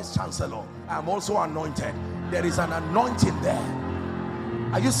I'm a vice chancellor. I'm also anointed. There is an anointing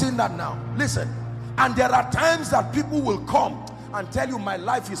there. Are you seeing that now? Listen. And there are times that people will come and tell you, my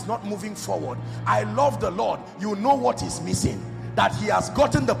life is not moving forward. I love the Lord. You know what is missing. That he has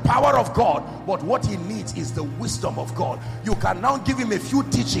gotten the power of God, but what he needs is the wisdom of God. You can now give him a few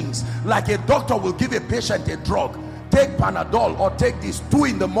teachings, like a doctor will give a patient a drug. Take Panadol or take this, 2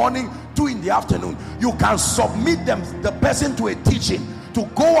 in the morning, 2 in the afternoon. You can submit the person to a teaching to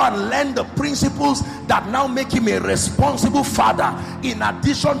go and learn the principles that now make him a responsible father, in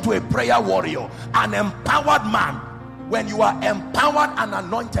addition to a prayer warrior, an empowered man. When you are empowered and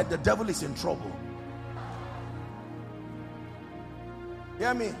anointed, the devil is in trouble.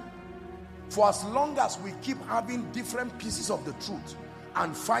 Hear me? For as long as we keep having different pieces of the truth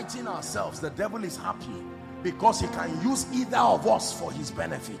and fighting ourselves, the devil is happy, because he can use either of us for his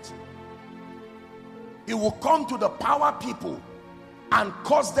benefit. He will come to the power people and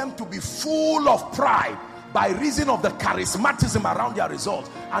cause them to be full of pride by reason of the charismatism around their results,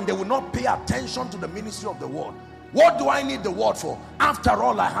 and they will not pay attention to the ministry of the word. What do I need the word for? After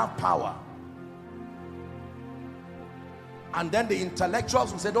all, I have power. And then the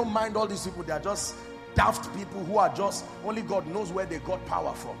intellectuals will say, don't mind all these people, they are just daft people who are just, only God knows where they got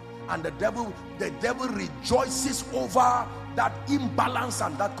power from. And the devil rejoices over that imbalance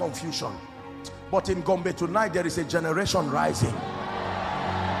and that confusion. But in Gombe tonight, there is a generation rising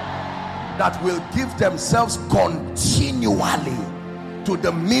that will give themselves continually to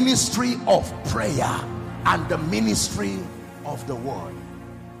the ministry of prayer and the ministry of the word.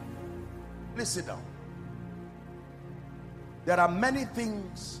 Please sit down. There are many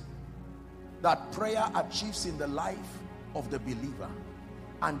things that prayer achieves in the life of the believer,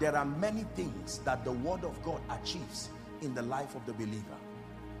 and there are many things that the word of God achieves in the life of the believer.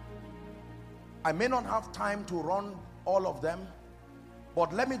 I may not have time to run all of them,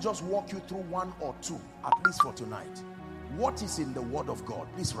 but let me just walk you through one or two, at least for tonight. What is in the word of God?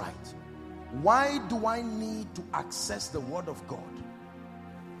 Please write. Why do I need to access the word of God?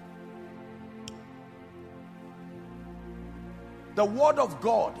 The word of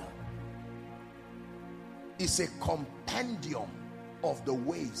God is a compendium of the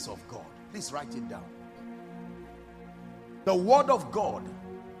ways of God. Please write it down. The word of God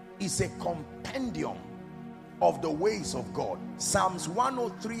is a compendium of the ways of God. Psalms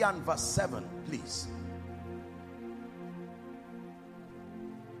 103 and verse 7, please.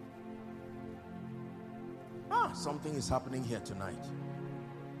 Something is happening here tonight.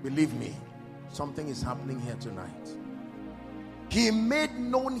 Believe me, something is happening here tonight. He made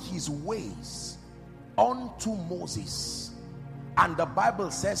known his ways unto Moses, and the Bible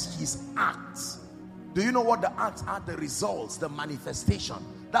says his acts. Do you know what the acts are? The results, the manifestation.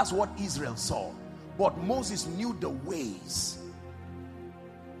 That's what Israel saw. But Moses knew the ways,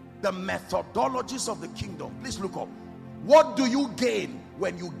 the methodologies of the kingdom. Please look up. What do you gain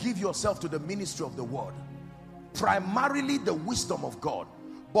when you give yourself to the ministry of the word? Primarily the wisdom of God.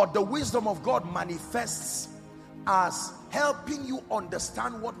 But the wisdom of God manifests as helping you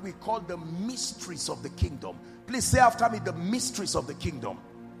understand what we call the mysteries of the kingdom. Please say after me, the mysteries of the kingdom.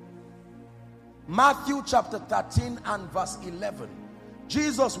 Matthew chapter 13 and verse 11.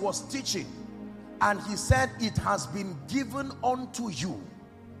 Jesus was teaching and he said, it has been given unto you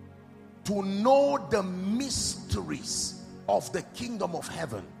to know the mysteries of the kingdom of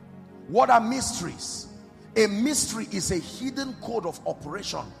heaven. What are mysteries? A mystery is a hidden code of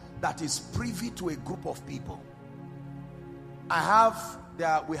operation that is privy to a group of people.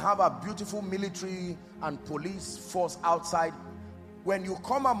 We have a beautiful military and police force outside. When you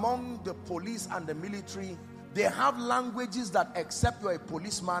come among the police and the military, they have languages that except you're a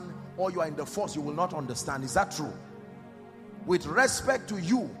policeman or you are in the force, you will not understand. Is that true? With respect to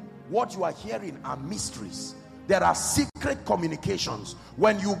you, what you are hearing are mysteries. There are secret communications.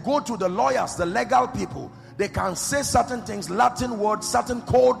 When you go to the lawyers, the legal people, they can say certain things, Latin words, certain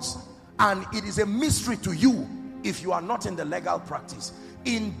codes, and it is a mystery to you if you are not in the legal practice.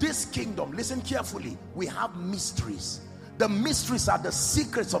 In this kingdom, listen carefully, we have mysteries. The mysteries are the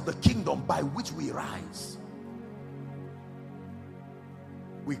secrets of the kingdom by which we rise.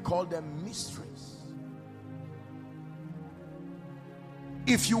 We call them mysteries.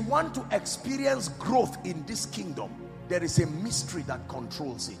 If you want to experience growth in this kingdom, there is a mystery that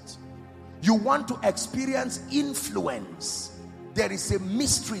controls it. You want to experience influence, there is a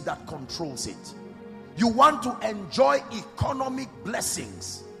mystery that controls it. You want to enjoy economic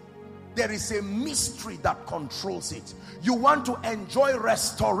blessings, there is a mystery that controls it. You want to enjoy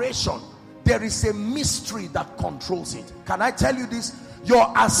restoration, there is a mystery that controls it. Can I tell you this?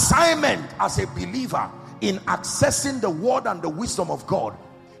 Your assignment as a believer in accessing the word and the wisdom of God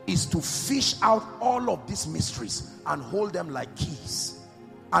is to fish out all of these mysteries and hold them like keys.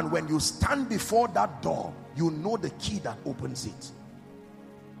 And when you stand before that door, you know the key that opens it.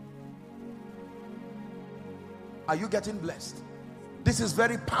 Are you getting blessed? This is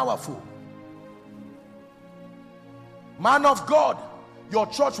very powerful. Man of God, your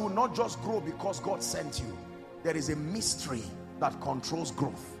church will not just grow because God sent you. There is a mystery that controls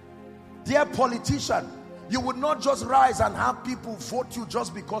growth. Dear politician, you would not just rise and have people vote you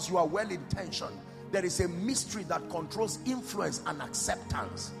just because you are well-intentioned. There is a mystery that controls influence and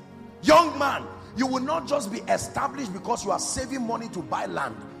acceptance. Young man, you will not just be established because you are saving money to buy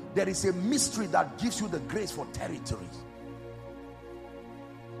land. There is a mystery that gives you the grace for territories.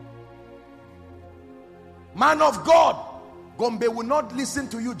 Man of God, Gombe will not listen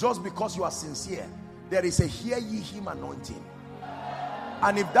to you just because you are sincere. There is a hear ye him anointing.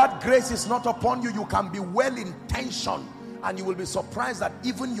 And if that grace is not upon you, you can be well-intentioned and you will be surprised that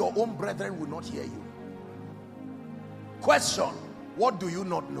even your own brethren will not hear you. Question: what do you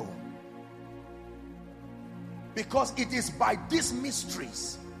not know? Because it is by these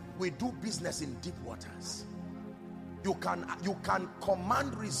mysteries we do business in deep waters. You can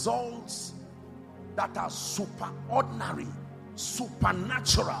command results that are superordinary,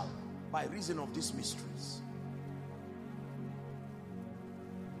 supernatural by reason of these mysteries.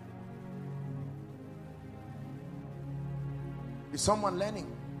 Is someone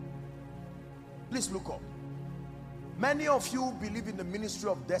learning? Please look up. Many of you believe in the ministry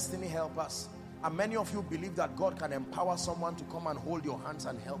of destiny helpers, and many of you believe that God can empower someone to come and hold your hands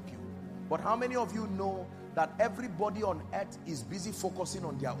and help you. But how many of you know that everybody on earth is busy focusing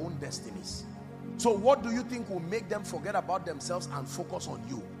on their own destinies? So what do you think will make them forget about themselves and focus on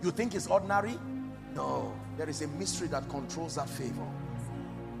you? You think it's ordinary? No, there is a mystery that controls that favor.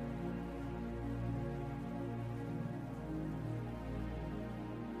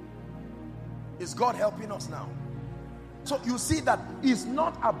 Is God helping us now? So you see that it's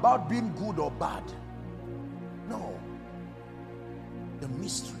not about being good or bad. No. The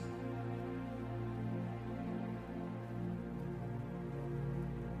mystery.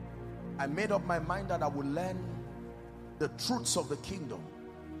 I made up my mind that I will learn the truths of the kingdom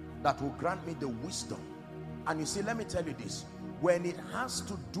that will grant me the wisdom. And you see, let me tell you this. When it has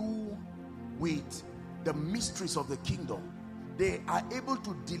to do with the mysteries of the kingdom, they are able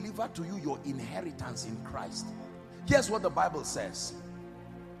to deliver to you your inheritance in Christ. Here's what the Bible says.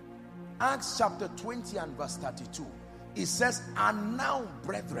 Acts chapter 20 and verse 32. It says, and now,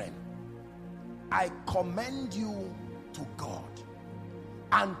 brethren, I commend you to God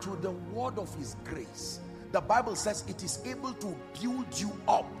and to the word of his grace. The Bible says it is able to build you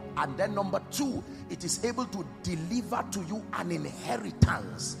up. And then number two, it is able to deliver to you an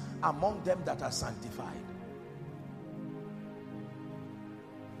inheritance among them that are sanctified.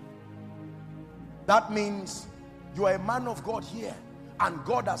 That means you are a man of God here, and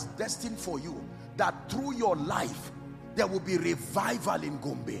God has destined for you that through your life there will be revival in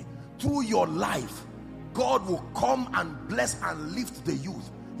Gombe. Through your life God will come and bless and lift the youth.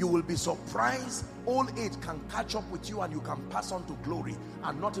 You will be surprised. Old age can catch up with you and you can pass on to glory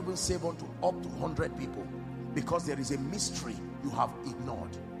and not even save on to up to 100 people, because there is a mystery you have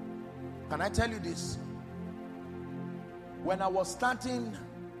ignored. Can I tell you this? When I was starting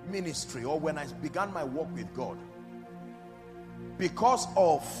ministry, or when I began my walk with God, Because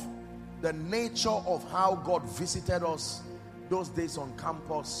of the nature of how God visited us those days on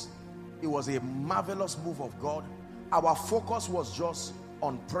campus, it was a marvelous move of God. Our focus was just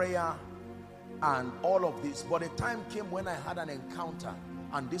on prayer and all of this. But a time came when I had an encounter,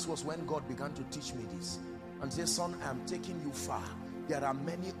 and this was when God began to teach me this and say, son, I am taking you far. There are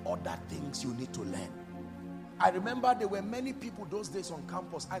many other things you need to learn. I remember there were many people those days on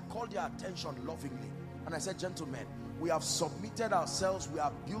campus. I called their attention lovingly and I said, gentlemen, we have submitted ourselves, we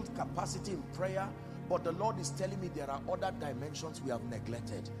have built capacity in prayer, but the Lord is telling me there are other dimensions we have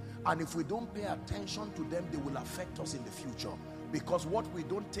neglected, and if we don't pay attention to them, they will affect us in the future, because what we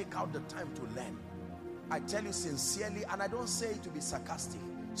don't take out the time to learn. I tell you sincerely, and I don't say it to be sarcastic,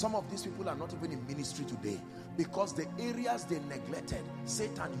 some of these people are not even in ministry today because the areas they neglected,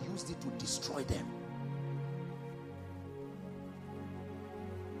 Satan used it to destroy them.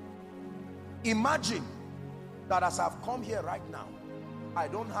 Imagine that as I've come here right now, I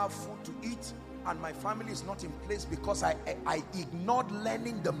don't have food to eat and my family is not in place because I ignored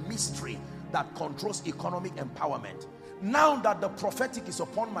learning the mystery that controls economic empowerment. Now that the prophetic is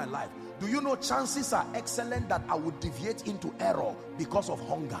upon my life, do you know chances are excellent that I would deviate into error because of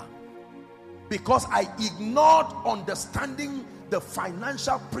hunger? Because I ignored understanding the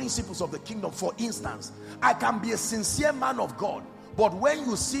financial principles of the kingdom. For instance, I can be a sincere man of God, but when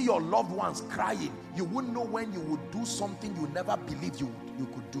you see your loved ones crying, you wouldn't know when you would do something you never believed you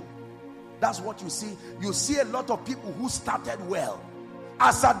could do. That's what you see. You see a lot of people who started well.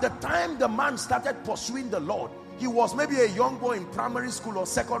 As at the time the man started pursuing the Lord, he was maybe a young boy in primary school or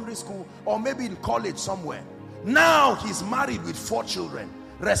secondary school or maybe in college somewhere. Now he's married with 4 children.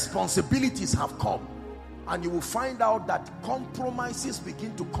 Responsibilities have come. And you will find out that compromises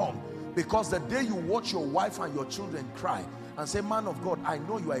begin to come, because the day you watch your wife and your children cry and say, man of God, I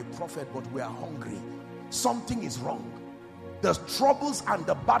know you are a prophet, but we are hungry, something is wrong. The troubles and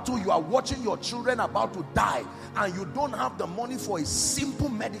the battle, you are watching your children about to die and you don't have the money for a simple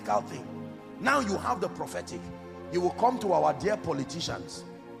medical thing. Now you have the prophetic. You will come to our dear politicians.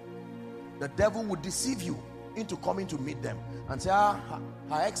 The devil will deceive you into coming to meet them and say, Her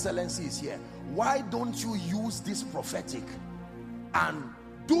Excellency is here. Why don't you use this prophetic and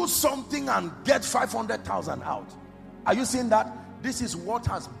do something and get 500,000 out? Are you seeing that? This is what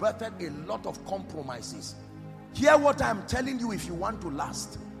has birthed a lot of compromises. Hear what I'm telling you. If you want to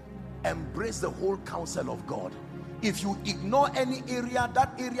last, embrace the whole counsel of God. If you ignore any area,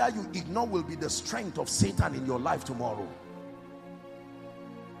 that area you ignore will be the strength of Satan in your life tomorrow.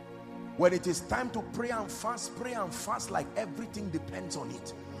 When it is time to pray and fast like everything depends on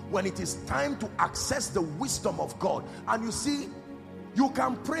it. When it is time to access the wisdom of God, and you see, you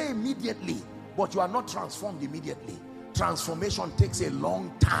can pray immediately, but you are not transformed immediately. Transformation takes a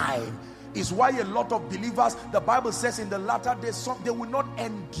long time. Is why a lot of believers, the Bible says in the latter days, they will not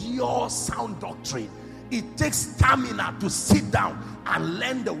endure sound doctrine. It takes stamina to sit down and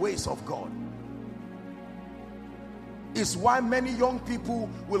learn the ways of God. Is why many young people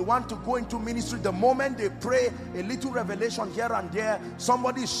will want to go into ministry. The moment they pray, a little revelation here and there,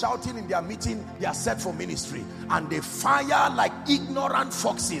 somebody is shouting in their meeting, they are set for ministry, and they fire like ignorant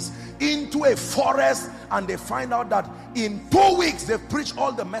foxes into a forest, and they find out that in 2 weeks they've preached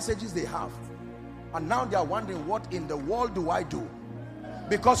all the messages they have, and now they are wondering, what in the world do I do?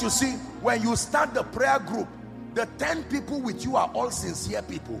 Because you see, when you start the prayer group, the 10 people with you are all sincere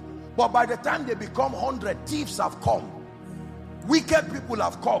people, but by the time they become 100, thieves have come, wicked people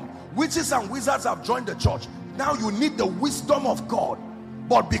have come, witches and wizards have joined the church. Now you need the wisdom of God,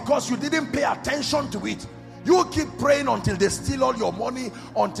 but because you didn't pay attention to it, you keep praying until they steal all your money,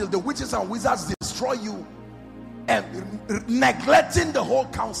 until the witches and wizards destroy you, and neglecting the whole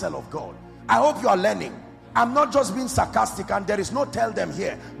counsel of God. I hope you are learning. I'm not just being sarcastic, and there is no tell them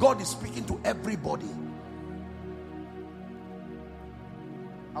here. God is speaking to everybody.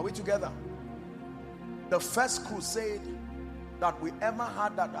 Are we together? The first crusade that we ever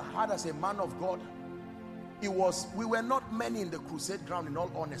had, that I had as a man of God, we were not many in the crusade ground, in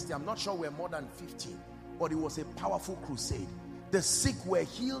all honesty. I'm not sure we're more than 50, but it was a powerful crusade. The sick were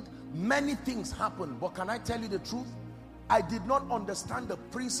healed, many things happened. But can I tell you the truth? I did not understand the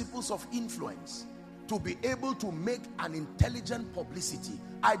principles of influence to be able to make an intelligent publicity.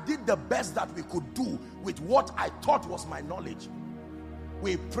 I did the best that we could do with what I thought was my knowledge.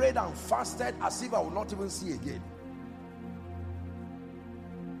 We prayed and fasted as if I would not even see again.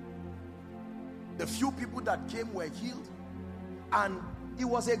 The few people that came were healed, and it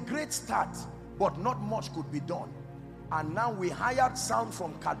was a great start, but not much could be done. And now we hired sound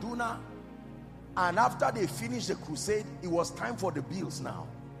from Kaduna, and after they finished the crusade, it was time for the bills now.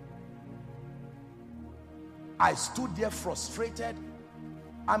 I stood there frustrated.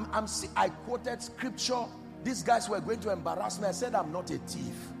 I quoted scripture. These guys were going to embarrass me. I said, I'm not a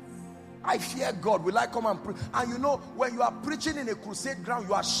thief. I fear God. Will I come and preach? And you know, when you are preaching in a crusade ground,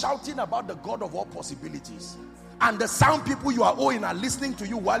 you are shouting about the God of all possibilities. And the sound people you are owing are listening to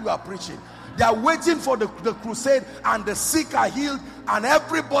you while you are preaching. They are waiting for the crusade, and the sick are healed, and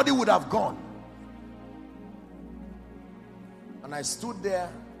everybody would have gone. And I stood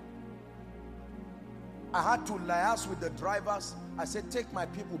there. I had to liaise with the drivers. I said, take my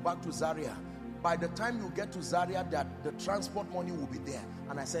people back to Zaria. By the time you get to Zaria, the transport money will be there.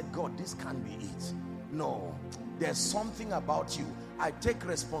 And I said, God, this can't be it. No, there's something about you. I take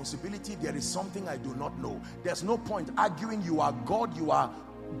responsibility. There is something I do not know. There's no point arguing. You are God. You are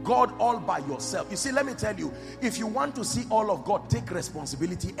God all by yourself. You see, let me tell you, if you want to see all of God, take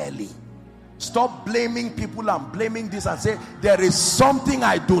responsibility early. Stop blaming people and blaming this and say, there is something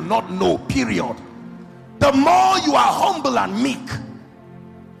I do not know, period. The more you are humble and meek,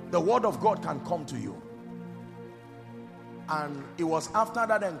 the word of God can come to you. And it was after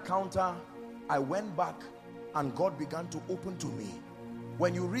that encounter, I went back and God began to open to me.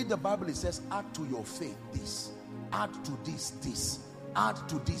 When you read the Bible, it says, add to your faith this, add to this, add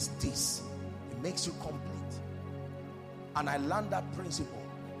to this. It makes you complete. And I learned that principle.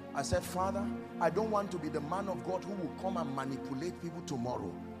 I said, Father, I don't want to be the man of God who will come and manipulate people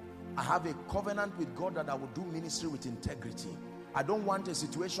tomorrow. I have a covenant with God that I will do ministry with integrity. I don't want a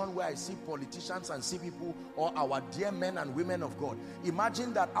situation where I see politicians and see people, or our dear men and women of God.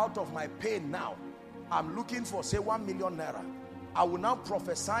 Imagine that out of my pay now, I'm looking for, say, 1 million naira. I will now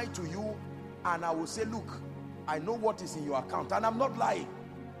prophesy to you and I will say, look, I know what is in your account, and I'm not lying.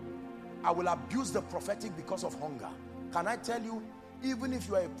 I will abuse the prophetic because of hunger. Can I tell you, even if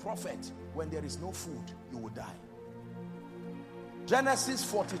you are a prophet, when there is no food, you will die. Genesis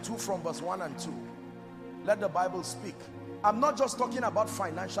 42 from verse 1 and 2. Let the Bible speak. I'm not just talking about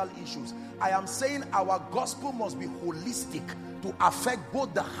financial issues. I am saying our gospel must be holistic to affect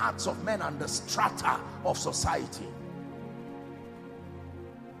both the hearts of men and the strata of society.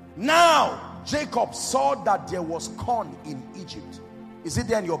 Now, Jacob saw that there was corn in Egypt. Is it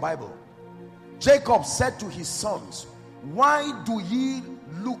there in your Bible? Jacob said to his sons, why do ye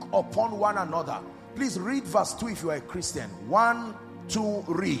look upon one another? Please read verse 2 if you are a Christian. 1, 2,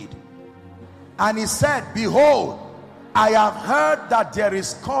 read. And he said, behold, I have heard that there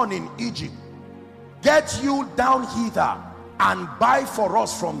is corn in Egypt. Get you down hither and buy for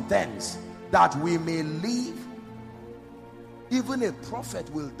us from thence, that we may live. Even a prophet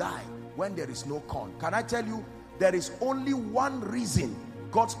will die when there is no corn. Can I tell you, there is only one reason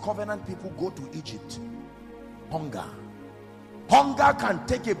God's covenant people go to Egypt: hunger. Hunger can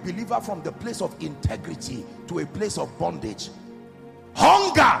take a believer from the place of integrity to a place of bondage.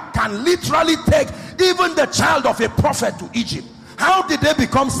 Hunger can literally take even the child of a prophet to Egypt. How did they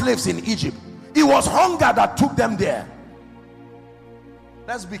become slaves in Egypt? It was hunger that took them there.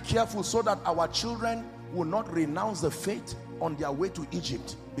 Let's be careful so that our children will not renounce the faith on their way to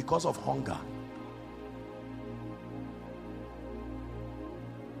Egypt because of hunger.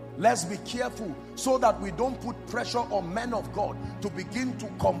 Let's be careful so that we don't put pressure on men of God to begin to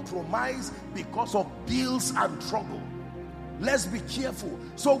compromise because of bills and trouble. Let's be careful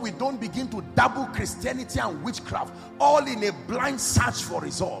so we don't begin to dabble Christianity and witchcraft, all in a blind search for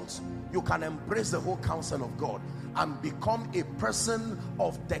results. You can embrace the whole counsel of God and become a person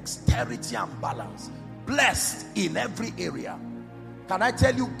of dexterity and balance, blessed in every area. Can I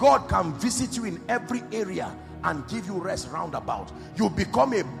tell you, God can visit you in every area and give you rest roundabout. You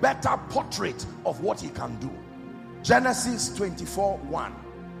become a better portrait of what he can do. Genesis 24:1.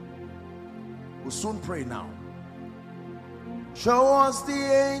 We'll soon pray now. Show us the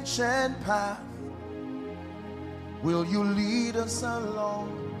ancient path. Will you lead us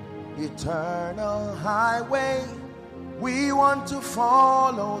along eternal highway? We want to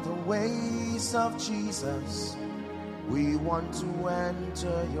follow the ways of Jesus. We want to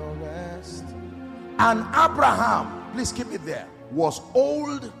enter your rest. And Abraham, please keep it there, was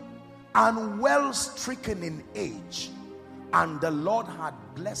old and well stricken in age, and the Lord had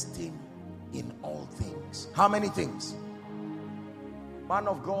blessed him in all things. How many things? Man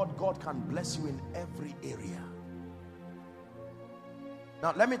of God, God can bless you in every area.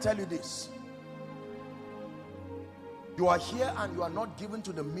 Now let me tell you this. You are here and you are not given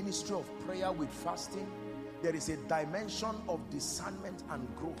to the ministry of prayer with fasting. There is a dimension of discernment and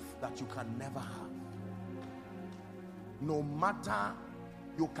growth that you can never have. No matter,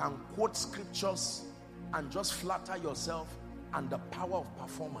 you can quote scriptures and just flatter yourself, and the power of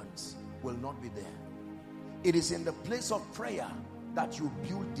performance will not be there. It is in the place of prayer that you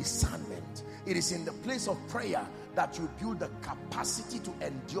build discernment. It is in the place of prayer that you build the capacity to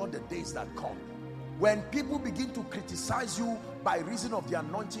endure the days that come. When people begin to criticize you by reason of the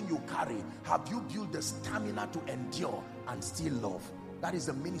anointing you carry, have you built the stamina to endure and still love? That is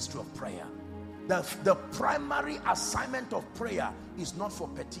the ministry of prayer. The primary assignment of prayer is not for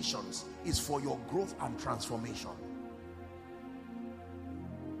petitions, it's for your growth and transformation.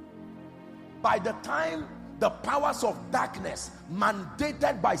 By the time the powers of darkness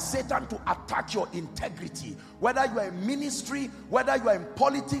mandated by Satan to attack your integrity, whether you are in ministry, whether you are in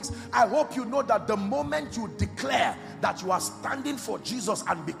politics, I hope you know that the moment you declare that you are standing for Jesus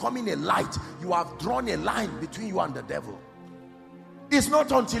and becoming a light, you have drawn a line between you and the devil. It's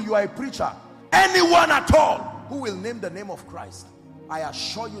not until you are a preacher, anyone at all who will name the name of Christ, I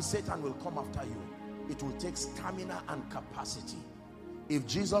assure you Satan will come after you. It will take stamina and capacity. If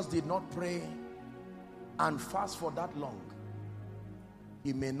Jesus did not pray and fast for that long,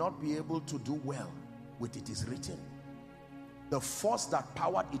 he may not be able to do well with it is written. The force that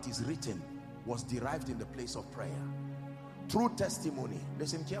powered it is written was derived in the place of prayer. Through testimony,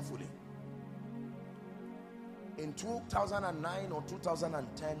 listen carefully. In 2009 or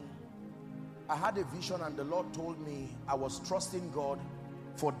 2010, I had a vision and the Lord told me I was trusting God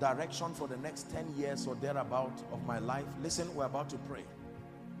for direction for the next 10 years or thereabout of my life. Listen, we're about to pray.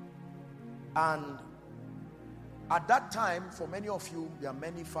 And at that time, for many of you, there are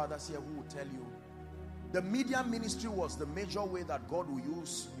many fathers here who will tell you, the media ministry was the major way that God will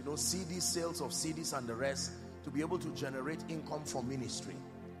use, CD sales of CDs and the rest to be able to generate income for ministry.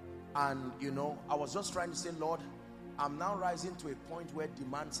 And, I was just trying to say, Lord, I'm now rising to a point where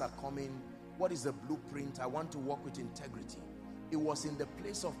demands are coming. What is the blueprint? I want to walk with integrity. It was in the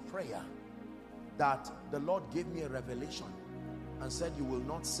place of prayer that the Lord gave me a revelation and said, you will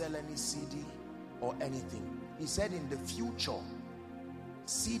not sell any CD or anything. He said in the future,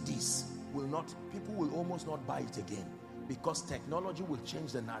 CDs will not, people will almost not buy it again because technology will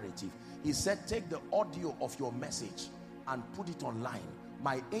change the narrative. He said, take the audio of your message and put it online.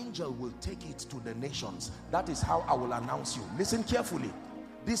 My angel will take it to the nations. That is how I will announce you. Listen carefully.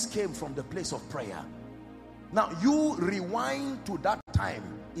 This came from the place of prayer. Now you rewind to that time.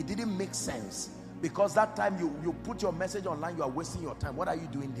 It didn't make sense because that time you put your message online, you are wasting your time. What are you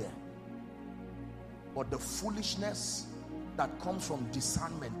doing there? But the foolishness that comes from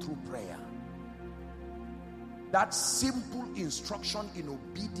discernment through prayer, that simple instruction in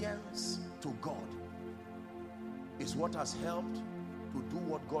obedience to God, is what has helped to do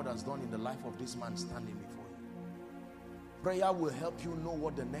what God has done in the life of this man standing before you. Prayer will help you know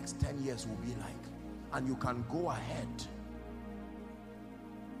what the next 10 years will be like, and you can go ahead.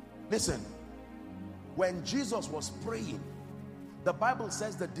 Listen, when Jesus was praying, the Bible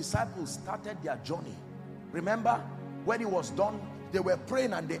says the disciples started their journey. Remember, when he was done, they were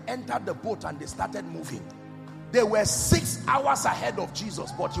praying and they entered the boat and they started moving. They were 6 hours ahead of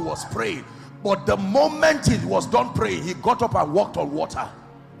Jesus, but he was praying. But the moment he was done praying, he got up and walked on water.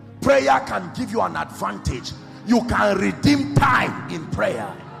 Prayer can give you an advantage. You can redeem time in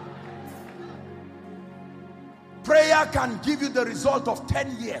prayer. Prayer can give you the result of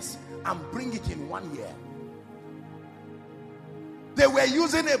 10 years and bring it in 1 year. They were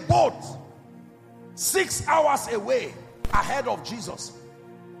using a boat 6 hours away ahead of Jesus.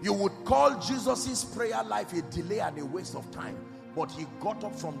 You would call Jesus's prayer life a delay and a waste of time, but he got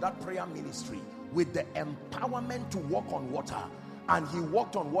up from that prayer ministry with the empowerment to walk on water, and he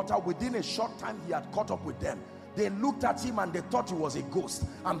walked on water. Within a short time he had caught up with them. They looked at him and they thought he was a ghost.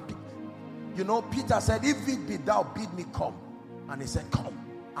 And Peter said, if it be thou, bid me come. And he said, come.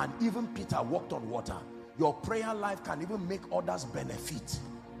 And even Peter walked on water. Your prayer life can even make others benefit.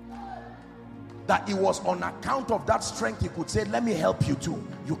 That it was on account of that strength he could say, let me help you too.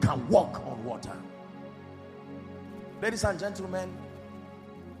 You can walk on water. Ladies and gentlemen,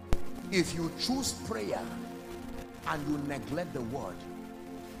 if you choose prayer and you neglect the word,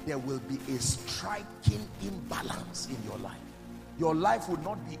 there will be a striking imbalance in your life. Your life will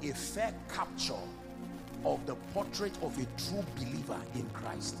not be a fair capture of the portrait of a true believer in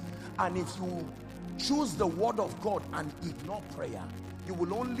Christ. And if you choose the word of God and ignore prayer, you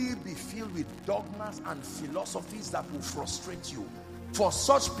will only be filled with dogmas and philosophies that will frustrate you. For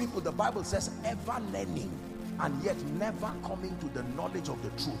such people, the Bible says, ever learning and yet never coming to the knowledge of the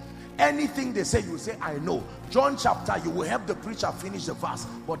truth. Anything they say, you say, I know. John chapter, you will help the preacher finish the verse,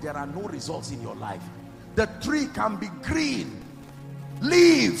 but there are no results in your life. The tree can be green,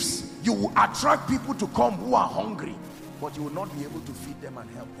 leaves. You will attract people to come who are hungry, but you will not be able to feed them and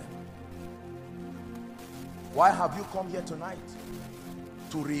help them. Why have you come here tonight?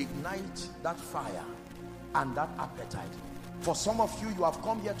 To reignite that fire and that appetite. For some of you, you have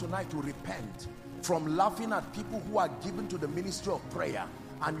come here tonight to repent from laughing at people who are given to the ministry of prayer,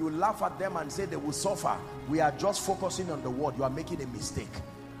 and you laugh at them and say they will suffer. We are just focusing on the word. You are making a mistake.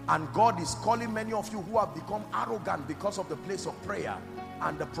 And God is calling many of you who have become arrogant because of the place of prayer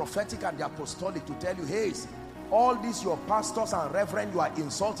and the prophetic and the apostolic to tell you, hey, all these your pastors and reverend you are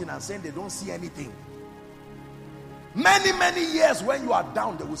insulting and saying they don't see anything. Many years when you are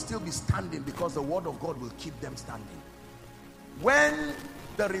down, they will still be standing because the word of God will keep them standing. When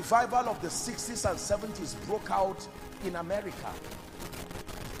the revival of the 60s and 70s broke out in America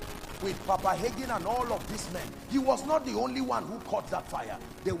with Papa Hagin and all of these men, he was not the only one who caught that fire.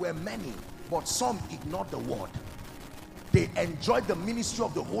 There were many, but some ignored the word. They enjoyed the ministry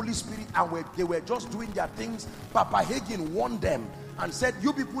of the Holy Spirit and they were just doing their things. Papa Hagin warned them and said,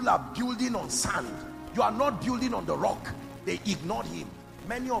 you people are building on sand. You are not building on the rock. They ignored him.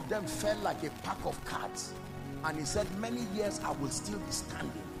 Many of them fell like a pack of cards. And he said, many years I will still be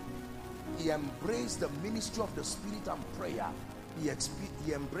standing. He embraced the ministry of the Spirit and prayer. He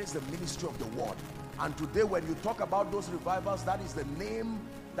embraced the ministry of the word. And today when you talk about those revivals, that is the name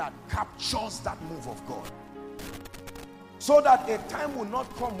that captures that move of God. So that a time will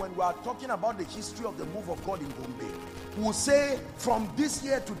not come when we are talking about the history of the move of God in Bombay. We'll say from this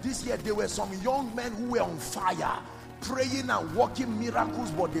year to this year, there were some young men who were on fire, praying and working miracles,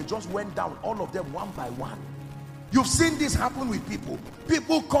 but they just went down, all of them one by one. You've seen this happen with people.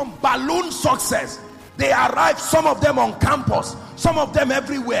 People come, balloon success. They arrive, some of them on campus, some of them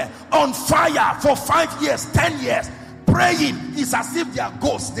everywhere, on fire for 5 years, 10 years, praying. It's as if they are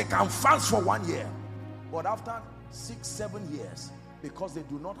ghosts. They can fast for 1 year. But after 6, 7 years, because they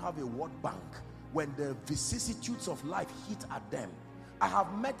do not have a word bank, when the vicissitudes of life hit at them. I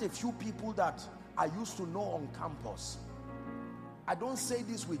have met a few people that I used to know on campus. I don't say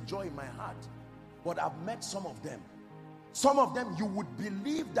this with joy in my heart, but I've met some of them. Some of them, you would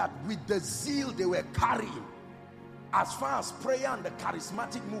believe that with the zeal they were carrying, as far as prayer and the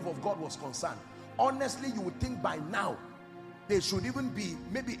charismatic move of God was concerned, honestly, you would think by now they should even be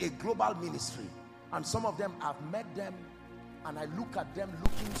maybe a global ministry. And some of them, I've met them and I look at them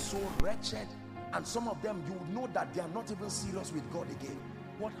looking so wretched, and some of them, you would know that they are not even serious with God again.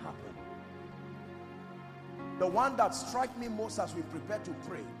 What happened? The one that struck me most as we prepare to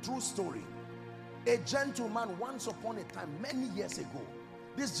pray, true story. A gentleman once upon a time, many years ago,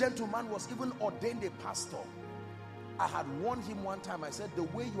 this gentleman was even ordained a pastor. I had warned him one time. I said, the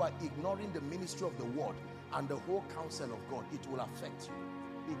way you are ignoring the ministry of the word and the whole counsel of God, it will affect you.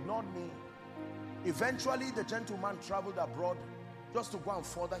 Ignored me. Eventually, the gentleman traveled abroad just to go and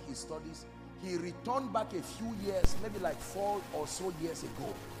further his studies. He returned back a few years, maybe like 4 or so years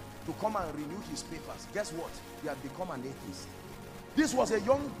ago, to come and renew his papers. Guess what? He had become an atheist. This was a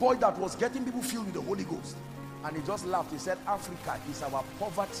young boy that was getting people filled with the Holy Ghost. And he just laughed. He said, Africa is our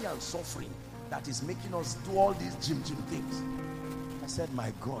poverty and suffering that is making us do all these gym things. I said,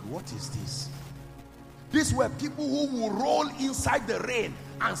 my God, what is this? These were people who will roll inside the rain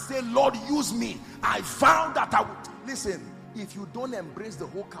and say, Lord, use me. I found that I would. Listen, if you don't embrace the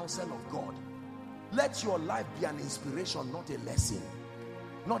whole counsel of God, let your life be an inspiration, not a lesson.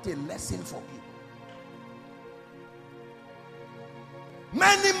 Not a lesson for people.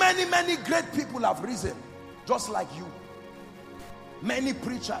 Many great people have risen, just like you. Many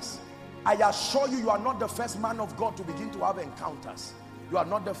preachers. I assure you, you are not the first man of God to begin to have encounters. You are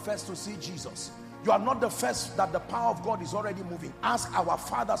not the first to see Jesus. You are not the first that the power of God is already moving. Ask our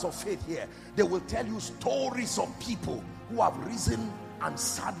fathers of faith here. They will tell you stories of people who have risen, and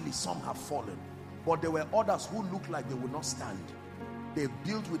sadly some have fallen. But there were others who looked like they would not stand. They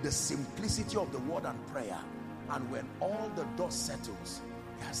built with the simplicity of the word and prayer. And when all the dust settles,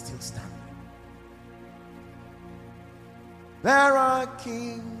 they are still standing. There are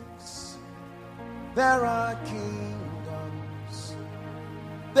kings, there are kingdoms,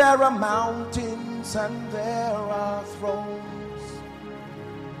 there are mountains and there are thrones,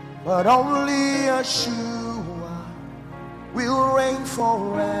 but only Yeshua will reign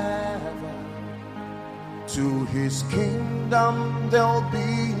forever. To his kingdom there'll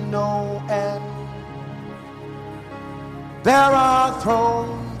be no end. There are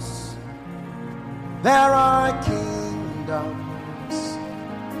thrones, there are kingdoms,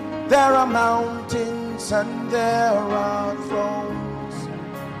 there are mountains and there are thrones,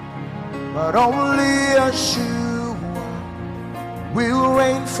 but only Yeshua will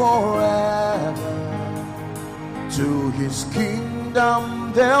reign forever. To his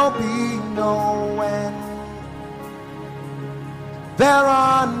kingdom there'll be no end. There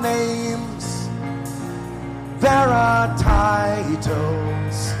are names, there are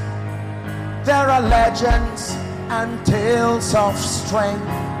titles, there are legends and tales of strength,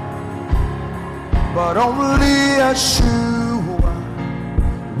 but only Yeshua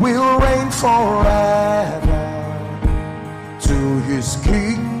will reign forever. To his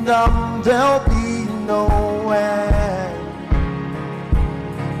kingdom there'll be no end.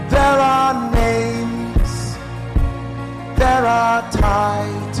 There are names, there are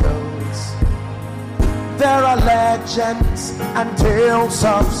titles, there are legends and tales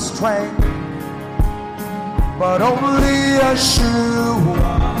of strength, but only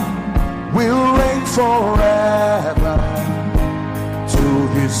Yeshua will reign forever. To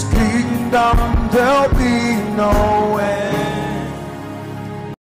his kingdom there'll be no end.